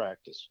us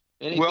practice?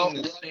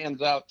 Anything that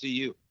stands out to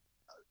you?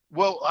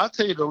 Well, I'll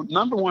tell you, the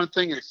number one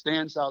thing that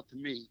stands out to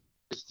me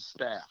is the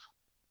staff.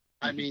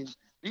 I mean,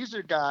 these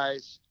are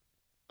guys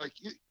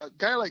a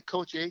guy like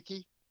Coach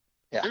Akey.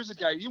 Yeah. There's a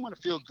guy you want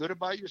to feel good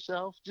about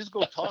yourself. Just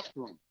go talk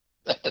to him.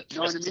 You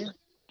know what I mean?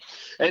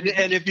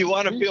 And if you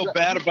want to feel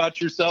bad about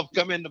yourself,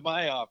 come into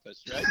my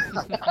office, right?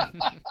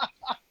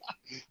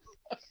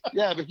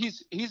 Yeah, but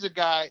he's a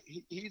guy.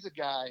 He's a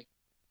guy.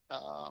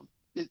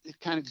 It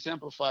kind of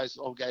exemplifies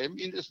the old guy. I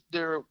mean,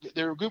 there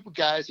are a group of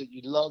guys that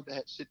you'd love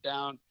to sit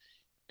down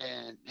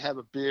and have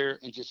a beer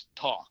and just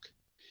talk,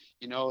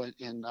 you know,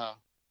 and a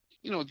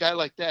guy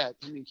like that.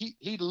 I mean,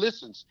 he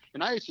listens.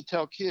 And I used to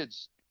tell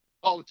kids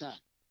all the time,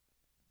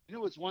 you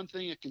know, it's one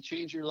thing that can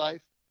change your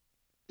life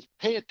is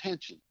pay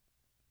attention.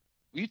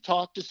 You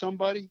talk to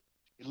somebody,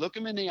 you look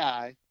them in the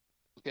eye,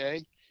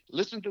 okay?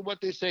 Listen to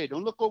what they say.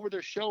 Don't look over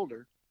their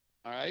shoulder,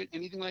 all right?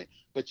 Anything like,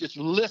 but just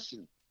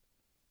listen,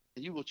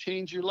 and you will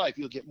change your life.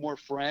 You'll get more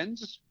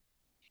friends,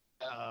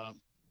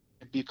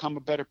 and become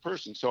a better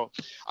person. So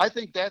I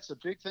think that's a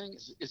big thing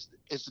is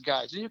the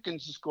guys. And you can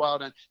just go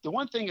out and the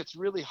one thing that's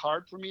really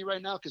hard for me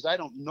right now because I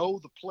don't know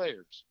the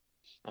players.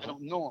 I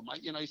don't know them.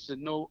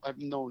 I've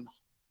known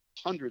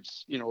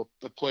hundreds,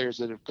 of players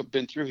that have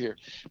been through here.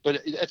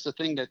 But that's the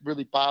thing that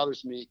really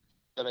bothers me,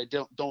 that I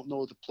don't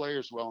know the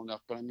players well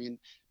enough. But I mean,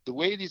 the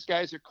way these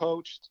guys are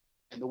coached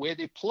and the way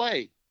they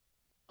play,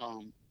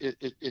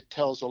 it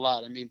tells a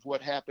lot. I mean,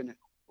 what happened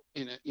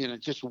in a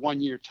just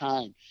 1 year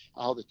time,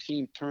 how the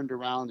team turned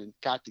around and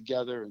got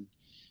together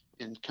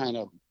and kind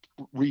of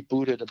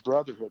rebooted a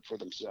brotherhood for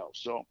themselves.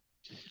 So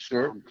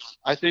Sure.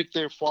 I think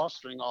they're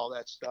fostering all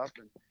that stuff,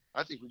 and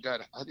I think we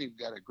got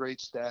a great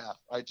staff.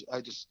 I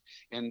just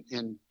and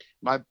me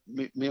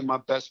and my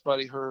best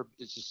buddy Herb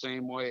is the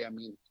same way. I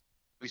mean,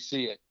 we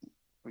see it,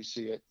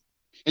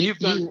 and you've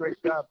done a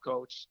great job,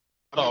 Coach.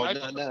 I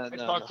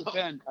talked to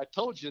Ben. I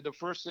told you the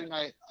first thing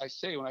I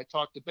say when I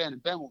talk to Ben,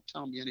 and Ben won't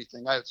tell me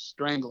anything. I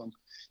strangle him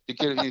to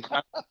get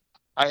anything.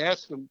 I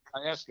ask him,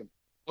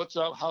 what's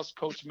up? How's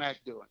Coach Mack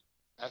doing?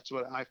 That's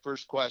what my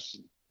first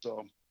question.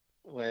 So,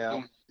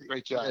 well,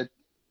 great job.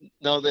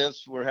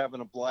 We're having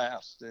a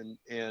blast, and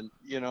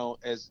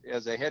as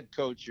a head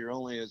coach, you're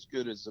only as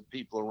good as the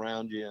people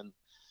around you. And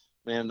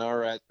man,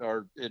 our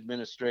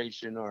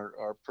administration,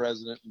 our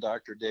president, and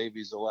Dr.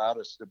 Davies allowed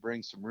us to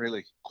bring some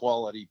really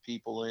quality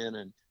people in,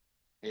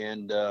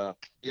 and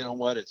you know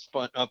what? It's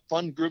a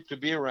fun group to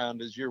be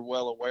around, as you're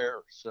well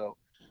aware. So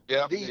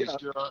yeah,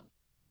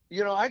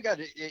 I got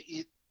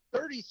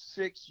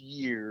 36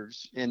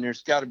 years, and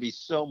there's got to be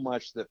so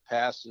much that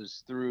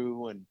passes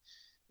through,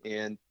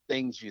 and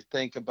things you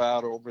think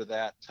about over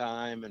that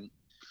time. And,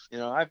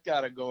 I've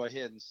got to go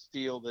ahead and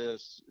steal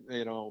this,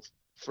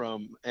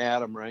 from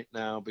Adam right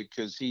now,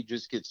 because he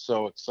just gets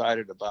so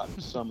excited about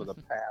some of the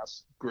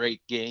past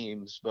great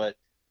games. But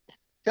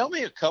tell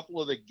me a couple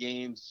of the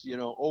games,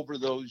 over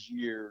those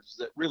years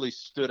that really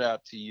stood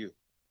out to you.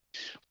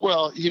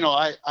 Well,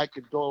 I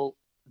could go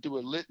do a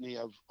litany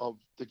of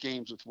the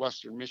games with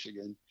Western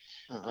Michigan.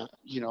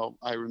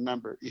 I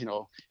remember,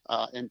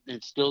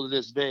 and still to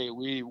this day,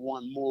 we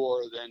won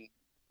more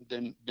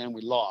than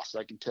we lost.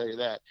 I can tell you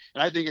that.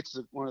 And I think it's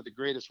one of the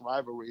greatest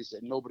rivalries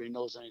that nobody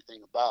knows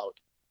anything about.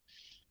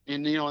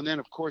 And, and then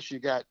of course you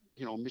got,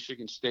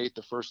 Michigan State,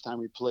 the first time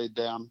we played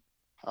them,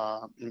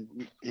 I'm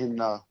getting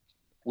a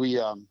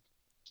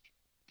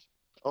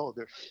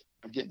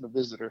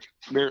visitor.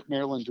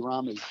 Marilyn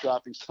Durrami is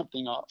dropping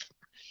something off.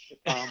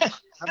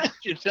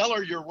 You tell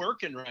her you're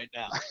working right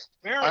now.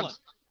 Marilyn,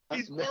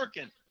 he's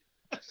working.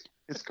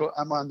 It's cool.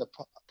 I'm on the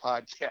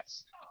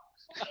podcast.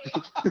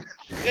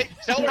 Hey,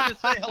 tell her to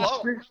say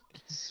hello.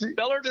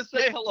 Tell her to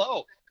say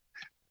hello.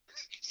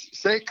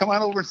 Come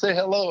on over and say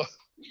hello.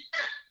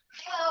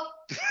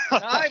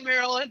 Hi,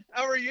 Marilyn.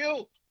 How are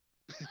you?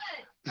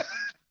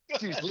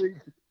 She's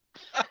leaving.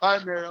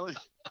 Hi, Marilyn.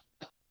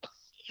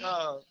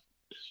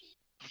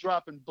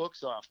 Dropping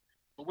books off.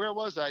 But where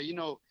was I?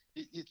 You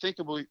think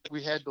about,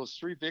 we had those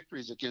 3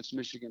 victories against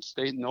Michigan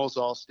State, and those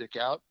all stick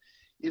out.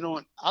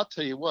 And I'll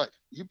tell you what,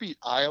 you beat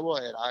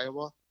Iowa at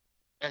Iowa.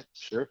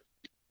 Sure.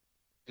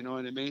 You know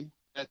what I mean?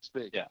 That's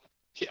big. Yeah.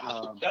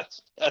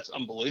 That's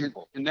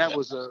unbelievable. And that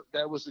was a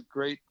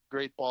great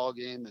ball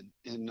game,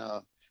 and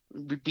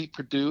we beat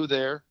Purdue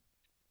there.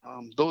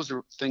 Those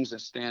are things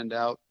that stand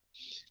out.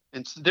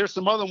 And there's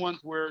some other ones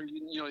where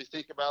you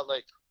think about,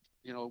 like,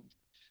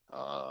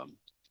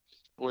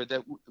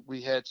 that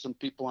we had some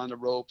people on the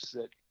ropes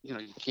that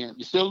you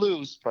still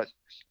lose, but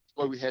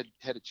boy, we had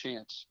a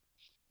chance.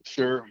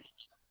 Sure.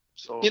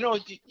 So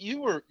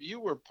you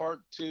were part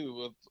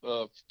too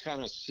of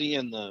kind of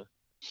seeing the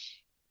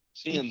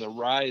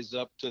rise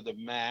up to the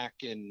MAC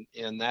and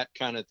that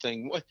kind of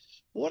thing.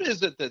 What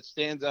is it that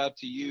stands out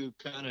to you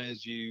kind of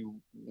as you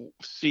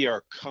see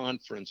our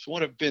conference?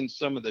 What have been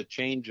some of the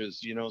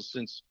changes,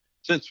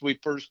 since we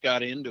first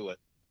got into it?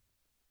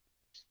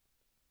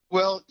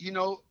 Well,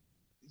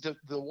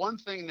 the one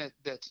thing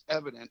that's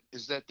evident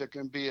is that there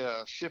can be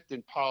a shift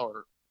in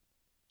power,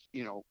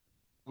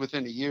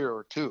 within a year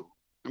or two.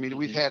 I mean,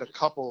 we've had a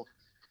couple,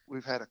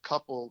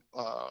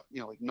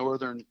 like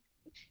Northern,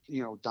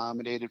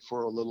 dominated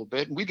for a little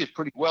bit, and we did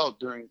pretty well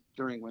during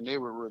when they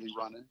were really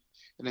running.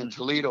 And then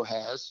Toledo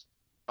has,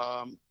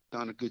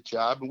 done a good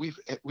job, and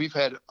we've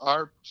had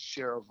our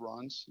share of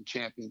runs and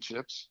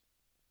championships.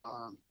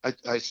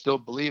 I still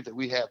believe that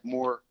we have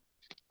more,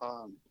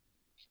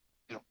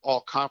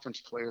 all conference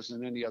players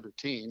than any other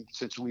team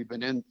since we've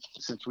been in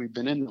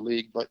the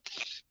league. But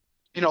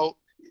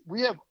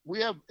we have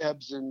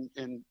ebbs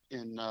and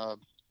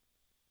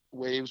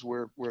waves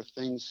where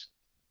things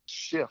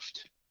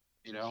shift,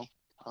 and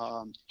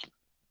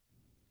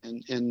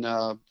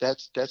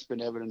that's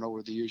been evident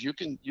over the years. You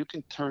can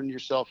turn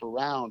yourself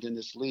around in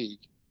this league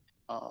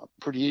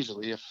pretty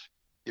easily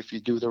if you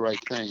do the right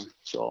thing.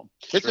 So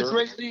it's a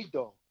great league,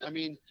 though. I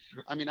mean,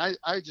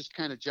 I just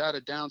kind of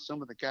jotted down some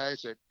of the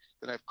guys that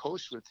I've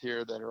coached with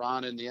here that are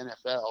on in the NFL.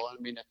 I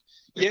mean,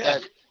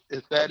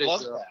 if that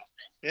is,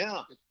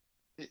 yeah,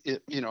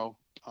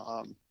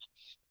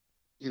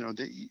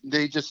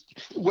 they just,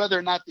 whether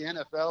or not the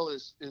NFL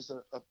is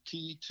a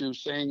key to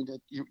saying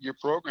that your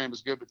program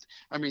is good. But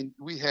I mean,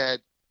 we have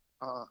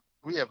a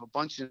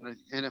bunch in the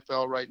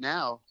NFL right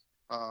now.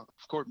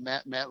 Of course,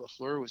 Matt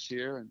LaFleur was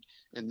here,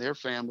 and their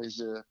family's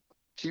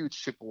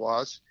huge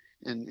Chippewas.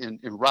 And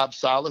Rob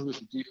Saleh, who's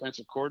the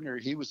defensive coordinator,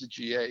 he was a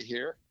GA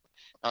here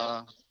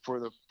for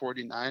the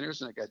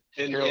 49ers. And I got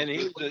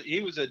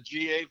he was a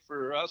GA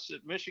for us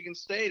at Michigan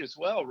State as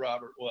well.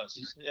 Robert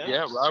was.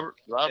 Yeah,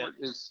 Robert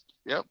is.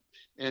 Yep.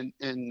 And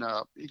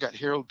you got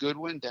Harold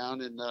Goodwin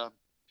down in.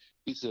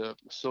 He's a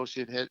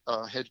associate head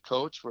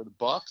coach for the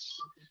Bucks.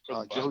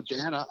 Joe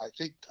Dana, I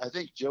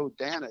think Joe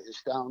Dana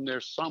is down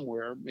there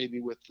somewhere, maybe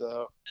with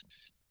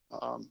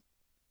I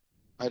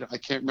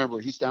can't remember.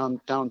 He's down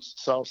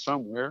south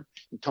somewhere.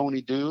 And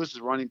Tony Dews is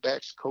the running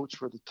backs coach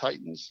for the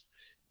Titans.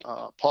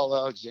 Paul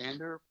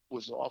Alexander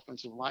was the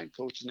offensive line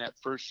coach in that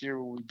first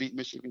year when we beat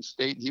Michigan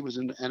State. He was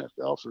in the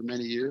NFL for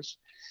many years.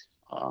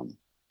 And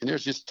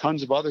there's just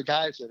tons of other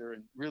guys that are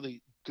in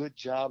really good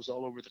jobs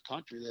all over the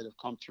country that have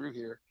come through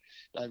here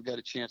that I've got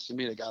a chance to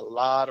meet. I got a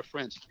lot of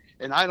friends,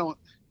 and I don't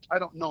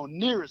know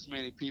near as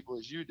many people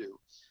as you do.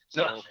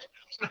 So no,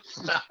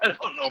 I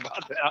don't know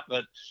about that,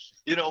 but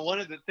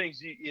one of the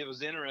things it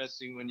was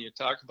interesting when you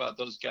talk about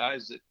those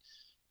guys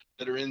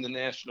that are in the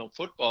National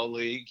Football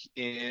League,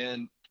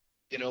 and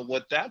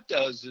what that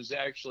does is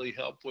actually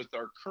help with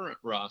our current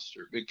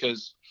roster,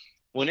 because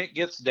when it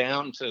gets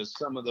down to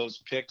some of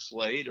those picks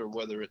late, or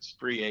whether it's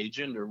free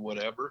agent or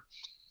whatever,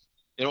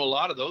 a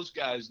lot of those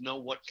guys know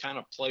what kind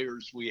of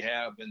players we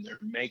have and their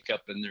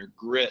makeup and their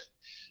grit.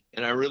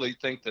 And I really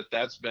think that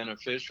that's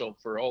beneficial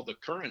for all the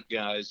current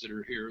guys that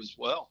are here as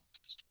well.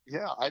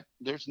 Yeah,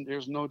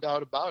 there's no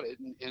doubt about it.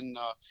 And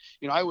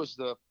I was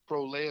the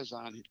pro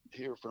liaison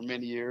here for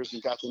many years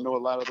and got to know a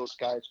lot of those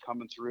guys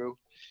coming through.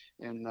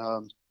 And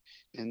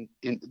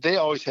they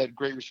always had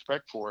great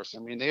respect for us. I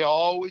mean, they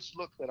always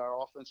looked at our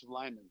offensive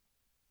linemen.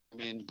 I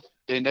mean,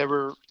 they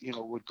never,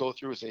 would go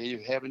through and say, hey,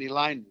 you have any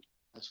linemen?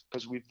 That's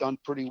because we've done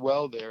pretty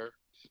well there.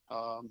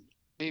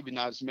 Maybe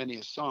not as many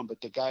as some,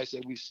 but the guys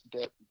that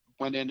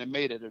went in and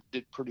made it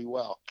did pretty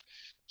well.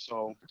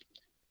 So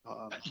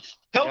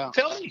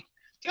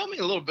tell me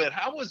a little bit,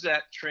 how was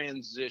that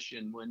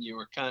transition when you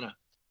were kind of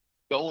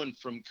going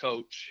from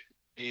coach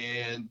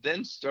and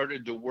then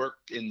started to work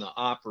in the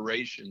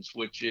operations,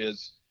 which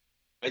is,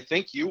 I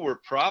think you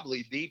were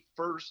probably the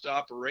first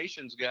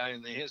operations guy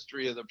in the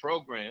history of the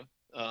program.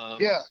 From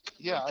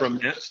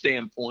that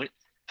standpoint,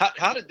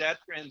 how did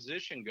that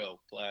transition go,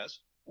 Plas?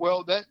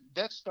 Well, that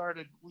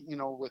started,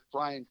 with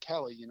Brian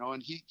Kelly,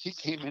 and he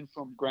came in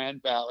from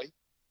Grand Valley,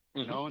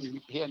 and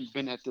he hadn't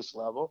been at this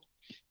level,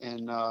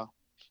 and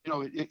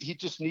he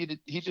just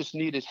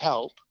needed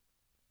help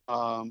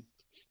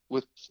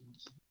with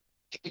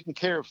taking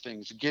care of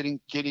things, getting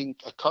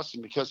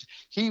accustomed, because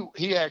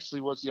he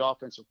actually was the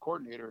offensive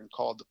coordinator and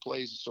called the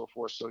plays and so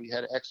forth. So he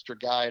had an extra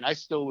guy, and I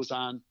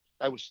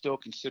was still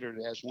considered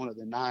as one of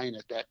the 9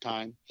 at that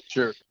time.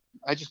 Sure.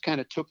 I just kind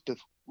of took the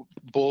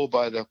bull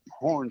by the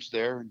horns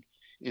there and,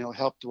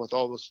 helped with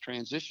all those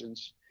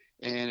transitions,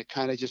 and it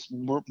kind of just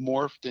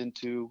morphed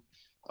into,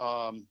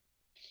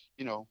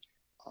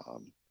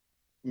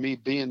 me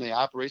being the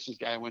operations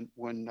guy when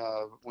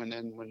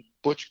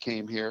Butch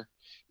came here.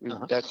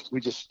 We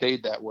just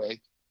stayed that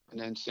way. And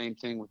then same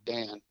thing with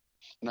Dan,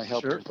 and I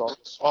helped with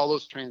all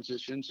those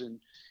transitions and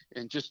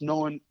just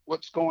knowing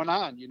what's going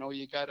on. You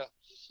gotta,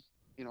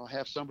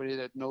 have somebody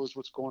that knows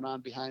what's going on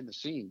behind the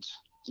scenes.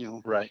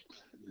 Right.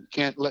 You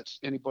can't let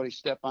anybody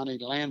step on any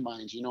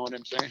landmines. You know what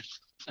I'm saying?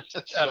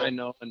 I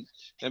know,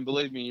 and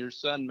believe me, your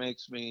son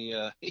makes me.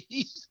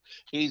 You've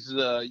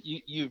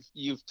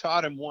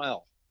taught him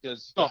well,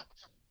 because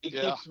he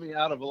keeps me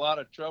out of a lot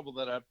of trouble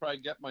that I'd probably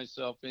get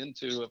myself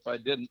into if I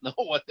didn't know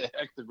what the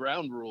heck the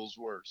ground rules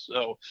were.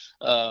 So,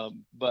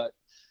 but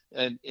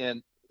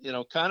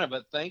kind of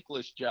a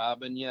thankless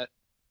job, and yet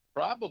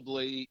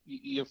probably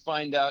you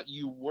find out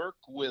you work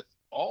with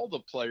all the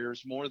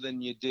players more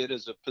than you did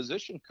as a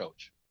position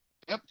coach.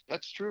 Yep,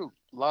 that's true.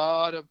 A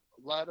lot of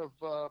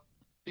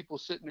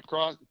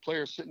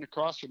players sitting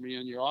across from me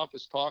in your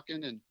office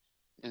talking,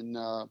 and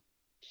I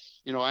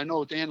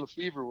know Dan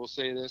Lefevre will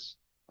say this.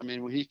 I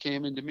mean, when he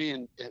came into me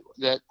and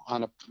that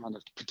on a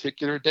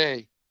particular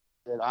day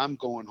that I'm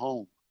going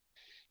home,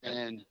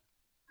 And,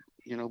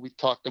 we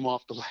talked him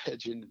off the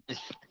ledge, and of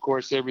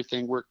course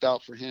everything worked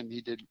out for him.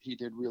 He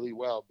did really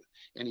well,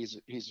 and he's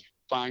a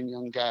fine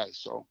young guy.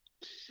 So,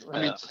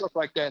 I mean, stuff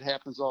like that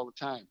happens all the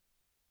time.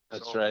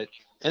 That's right.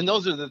 And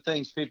those are the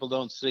things people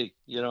don't see.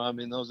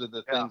 Those are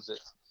the things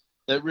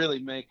that really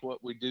make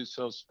what we do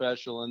so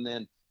special. And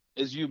then,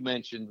 as you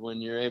mentioned,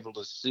 when you're able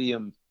to see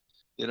them,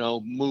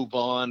 move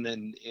on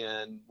and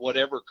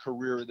whatever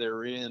career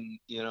they're in,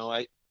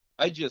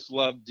 I just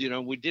loved,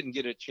 we didn't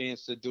get a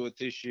chance to do it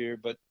this year,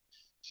 but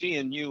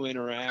seeing you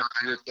interact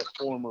with the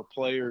former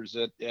players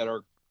at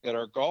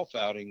our golf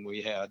outing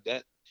we had,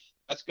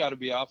 that's got to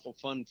be awful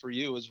fun for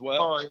you as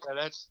well. Oh yeah,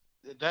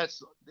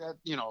 that's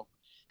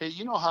hey,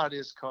 you know how it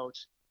is,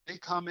 Coach. They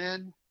come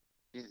in,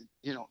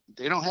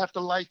 they don't have to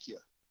like you.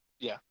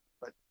 Yeah.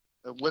 But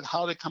with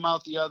how they come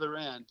out the other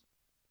end,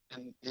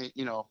 and they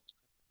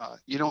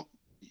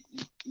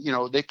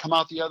come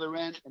out the other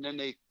end, and then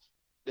they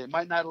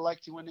might not have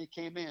liked you when they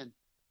came in.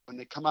 When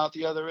they come out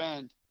the other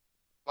end,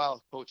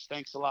 wow, Coach,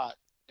 thanks a lot.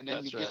 And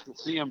then you get to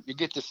see them. You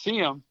get to see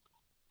them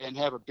and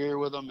have a beer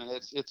with them, and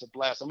it's a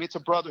blast. I mean, it's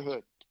a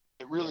brotherhood.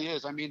 It really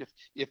is. I mean,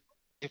 if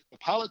the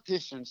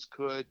politicians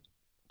could,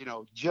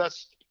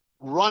 just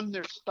run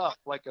their stuff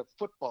like a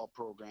football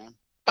program,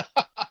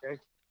 okay,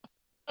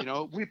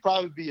 we'd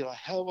probably be a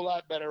hell of a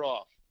lot better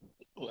off.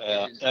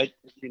 Well,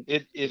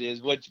 it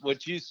is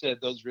what you said,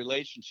 those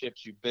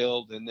relationships you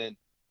build, and then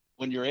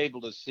when you're able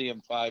to see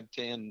them 5,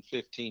 10,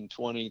 15,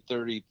 20,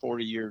 30,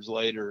 40 years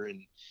later,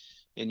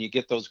 and you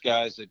get those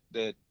guys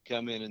that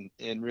come in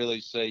and really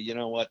say, you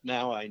know what,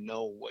 now I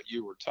know what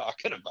you were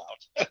talking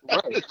about.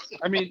 Right.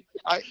 I mean,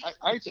 I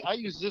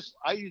use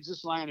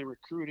this line in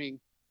recruiting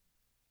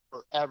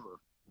forever.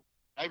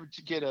 I would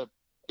get a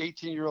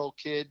 18-year-old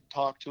kid,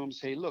 talk to him,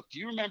 say, look, do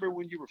you remember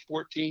when you were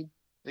 14?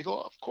 They go,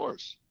 of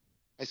course.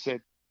 I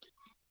said,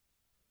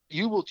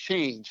 you will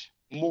change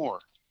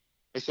more.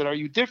 I said, are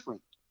you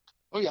different?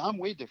 Oh yeah, I'm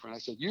way different. I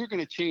said, you're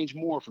going to change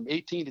more from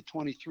 18 to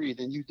 23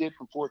 than you did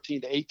from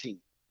 14 to 18.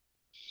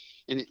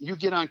 And you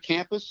get on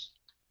campus,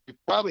 you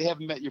probably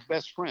haven't met your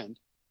best friend,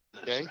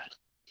 okay?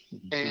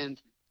 Right. And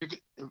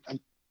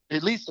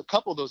at least a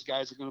couple of those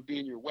guys are going to be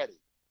in your wedding.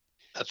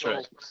 That's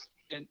right.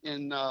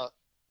 And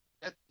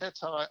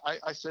that's how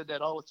I said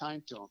that all the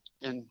time to them,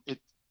 and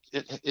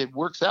it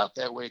works out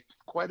that way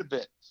quite a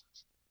bit.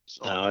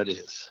 So. No, it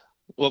is.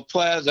 Well,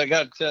 Plaz, I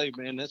got to tell you,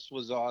 man, this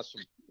was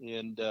awesome,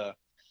 and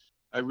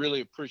I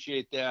really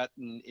appreciate that.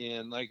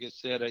 And like I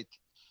said, I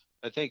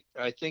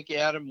think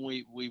Adam,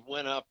 we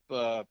went up,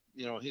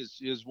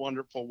 his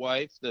wonderful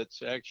wife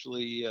that's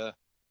actually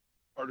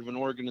part of an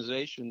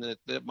organization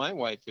that my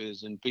wife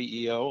is in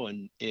PEO,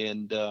 and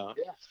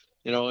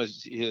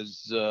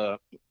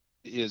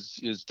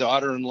his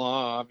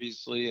daughter-in-law,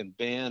 obviously, and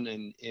Ben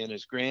and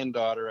his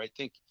granddaughter. I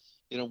think,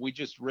 we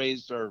just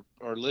raised our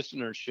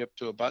listenership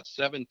to about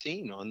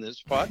 17 on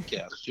this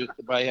podcast just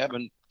by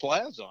having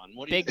Plaz on.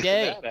 What do you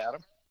think of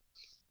that,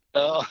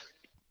 Adam?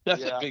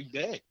 That's a big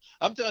day.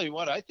 I'm telling you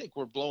what, I think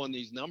we're blowing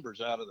these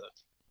numbers out of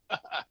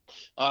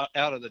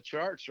the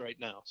charts right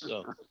now.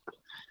 So,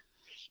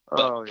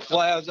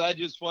 Plaz, I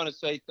just want to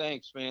say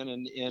thanks, man,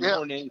 and more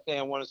than anything,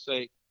 I want to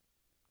say,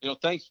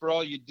 thanks for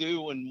all you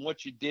do and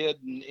what you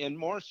did, and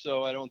more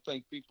so, I don't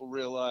think people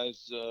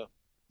realize,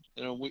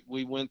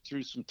 we went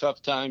through some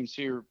tough times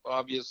here,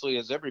 obviously,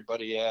 as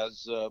everybody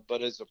has,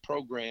 but as a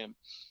program,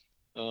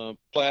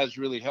 Plaz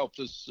really helped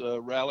us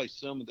rally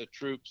some of the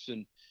troops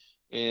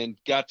and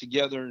got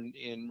together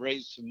and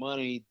raised some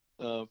money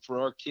for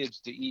our kids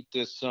to eat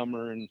this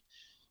summer, and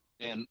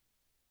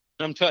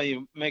I'm telling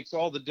you, it makes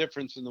all the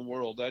difference in the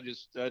world. I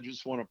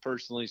just want to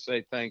personally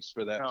say thanks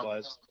for that,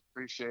 Plaz.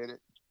 Appreciate it.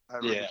 I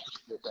really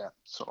appreciate that.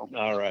 So.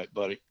 All right,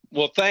 buddy.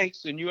 Well,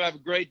 thanks, and you have a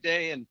great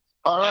day. And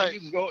all right,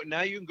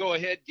 now you can go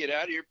ahead, get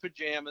out of your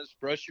pajamas,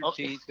 brush your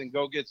teeth, and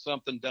go get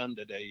something done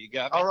today. You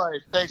got me? All right.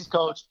 Thanks,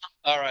 Coach.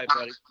 All right,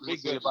 buddy. Be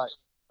good. Bye.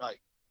 Bye.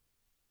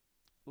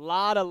 A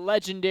lot of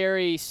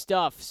legendary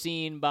stuff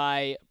seen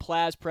by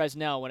Plaz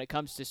Presnell when it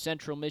comes to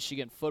Central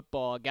Michigan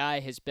football. A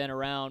guy has been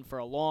around for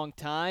a long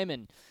time,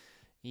 and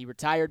he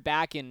retired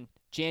back in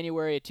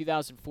January of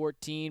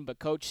 2014, but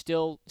Coach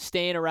still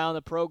staying around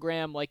the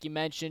program, like you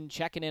mentioned,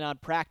 checking in on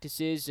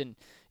practices, and,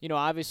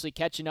 obviously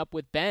catching up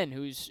with Ben,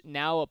 who's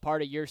now a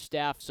part of your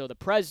staff. So the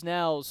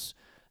Presnells,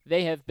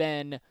 they have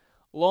been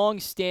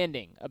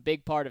long-standing, a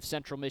big part of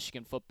Central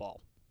Michigan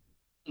football.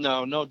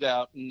 No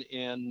doubt.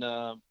 And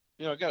I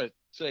got to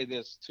say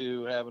this,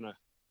 too, having a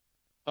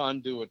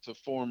conduit to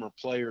former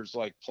players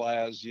like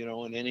Plaz,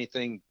 and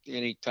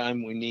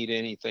anytime we need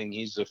anything,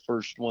 he's the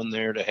first one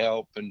there to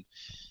help. And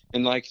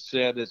like I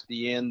said, at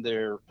the end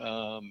there,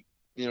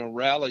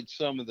 rallied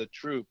some of the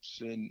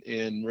troops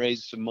and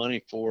raised some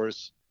money for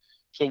us.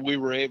 So we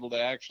were able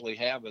to actually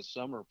have a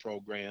summer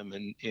program,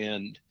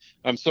 and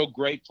I'm so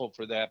grateful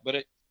for that. But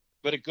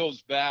it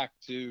goes back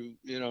to,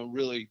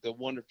 really the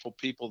wonderful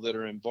people that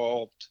are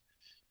involved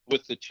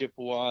with the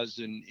Chippewas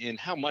and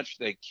how much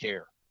they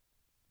care.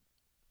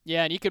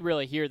 Yeah, and you could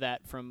really hear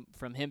that from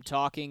him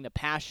talking, the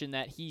passion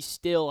that he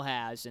still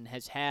has and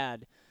has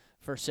had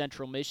for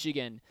Central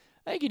Michigan.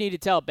 I think you need to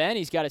tell Ben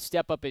he's got to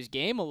step up his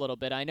game a little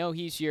bit. I know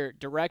he's your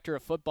director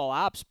of football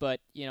ops, but,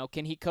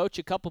 can he coach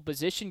a couple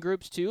position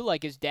groups too,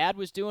 like his dad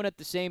was doing at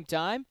the same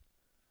time?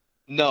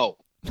 No.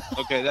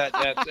 Okay,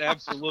 that's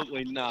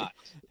absolutely not.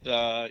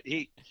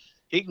 He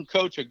can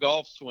coach a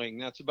golf swing.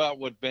 That's about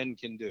what Ben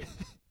can do.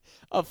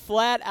 A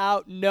flat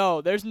out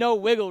no. There's no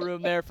wiggle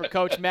room there for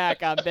Coach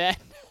Mack on Ben.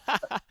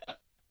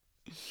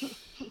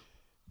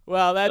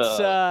 Well,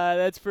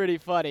 that's pretty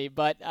funny.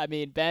 But, I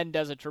mean, Ben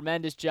does a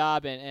tremendous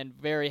job and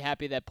very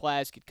happy that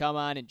Plaz could come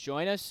on and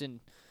join us.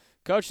 And,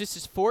 Coach, this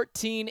is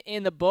 14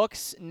 in the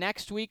books.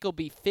 Next week will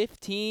be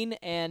 15.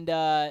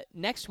 And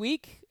next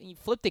week, you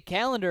flip the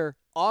calendar,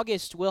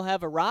 August will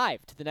have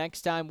arrived the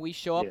next time we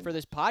show up for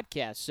this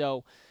podcast.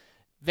 So,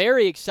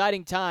 very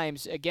exciting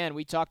times. Again,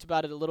 we talked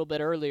about it a little bit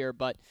earlier,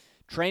 but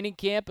training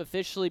camp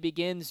officially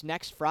begins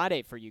next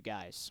Friday for you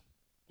guys.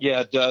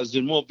 Yeah, it does,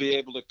 and we'll be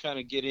able to kind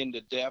of get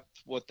into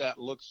depth what that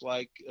looks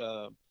like,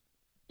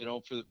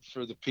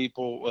 for the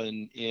people,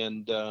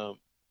 and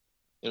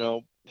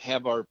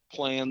have our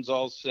plans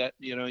all set.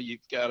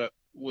 You've got to,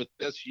 with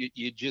this,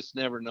 you just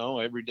never know.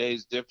 Every day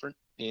is different,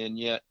 and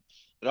yet,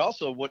 but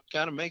also what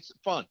kind of makes it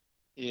fun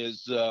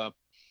is,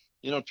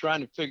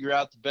 trying to figure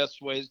out the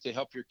best ways to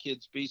help your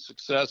kids be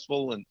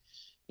successful, and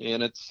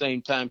at the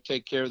same time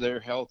take care of their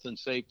health and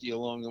safety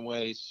along the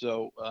way.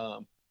 So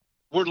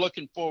we're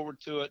looking forward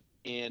to it.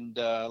 And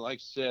like I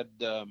said,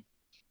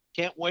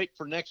 can't wait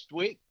for next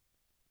week.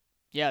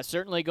 Yeah,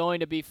 certainly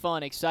going to be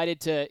fun. Excited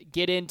to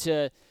get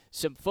into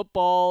some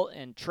football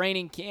and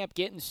training camp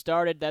getting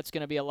started. That's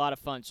going to be a lot of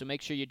fun. So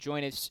make sure you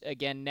join us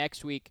again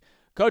next week.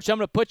 Coach, I'm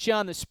going to put you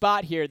on the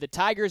spot here. The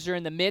Tigers are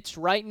in the midst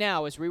right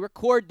now as we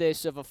record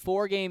this of a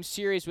 4-game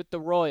series with the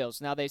Royals.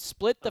 Now, they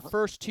split the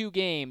first 2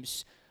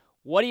 games.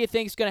 What do you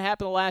think is going to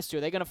happen the last 2?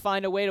 Are they going to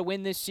find a way to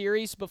win this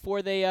series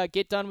before they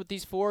get done with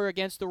these 4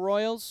 against the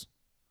Royals?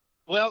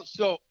 Well,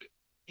 so,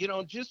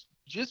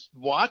 just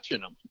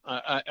watching them,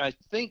 I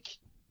think,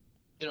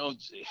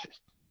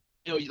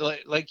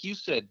 like you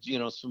said,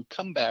 some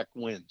comeback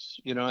wins,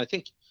 I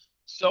think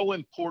so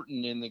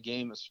important in the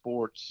game of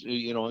sports,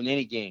 in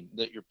any game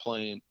that you're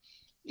playing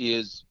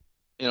is,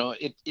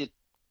 it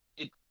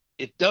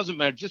doesn't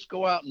matter. Just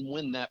go out and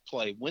win that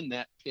play, win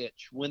that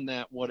pitch, win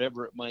that,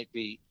 whatever it might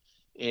be.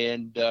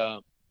 And,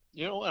 I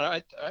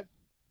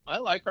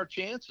like our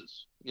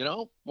chances,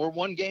 we're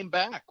 1 game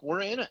back.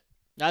 We're in it.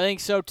 I think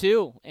so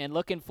too, and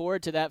looking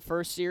forward to that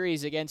first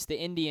series against the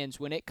Indians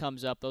when it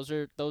comes up. Those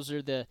are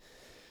the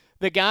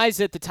guys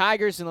that the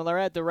Tigers and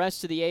the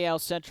rest of the AL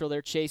Central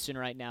they're chasing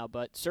right now.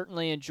 But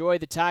certainly enjoy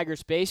the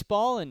Tigers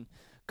baseball, and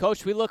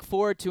Coach, we look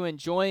forward to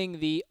enjoying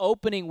the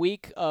opening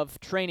week of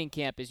training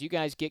camp as you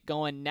guys get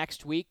going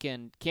next week,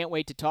 and can't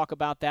wait to talk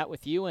about that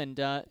with you and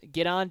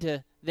get on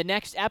to the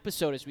next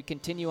episode as we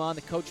continue on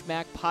the Coach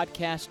Mack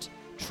podcast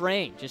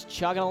train, just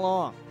chugging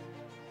along.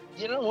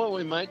 You know what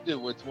we might do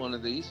with one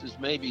of these is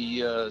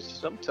maybe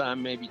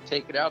sometime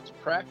take it out to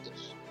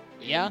practice.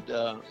 Yeah.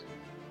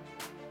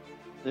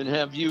 And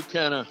have you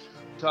kind of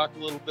talk a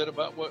little bit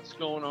about what's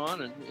going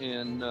on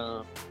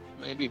and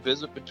maybe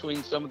visit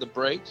between some of the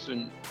breaks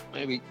and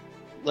maybe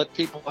let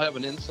people have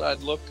an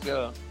inside look,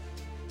 through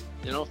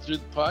the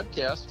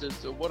podcast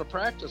as to what a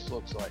practice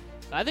looks like.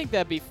 I think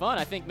that'd be fun.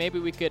 I think maybe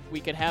we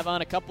could have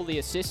on a couple of the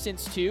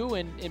assistants too,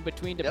 and in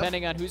between,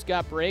 depending on who's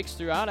got breaks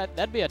throughout.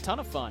 That'd be a ton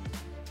of fun.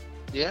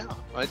 Yeah,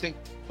 I think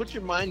put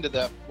your mind to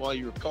that while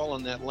you're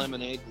calling that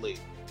Lemonade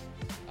League.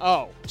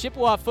 Oh,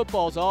 Chippewa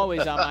football is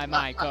always on my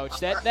mind, Coach.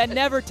 That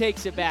never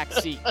takes a back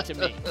seat to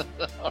me.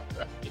 All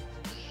right.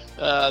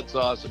 That's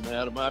awesome,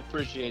 Adam. I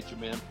appreciate you,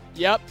 man.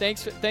 Yep,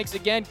 thanks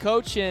again,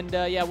 Coach. And,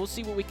 we'll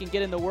see what we can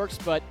get in the works.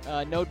 But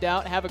no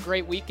doubt, have a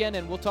great weekend,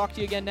 and we'll talk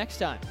to you again next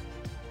time.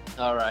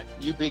 All right.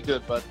 You be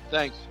good, bud.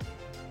 Thanks.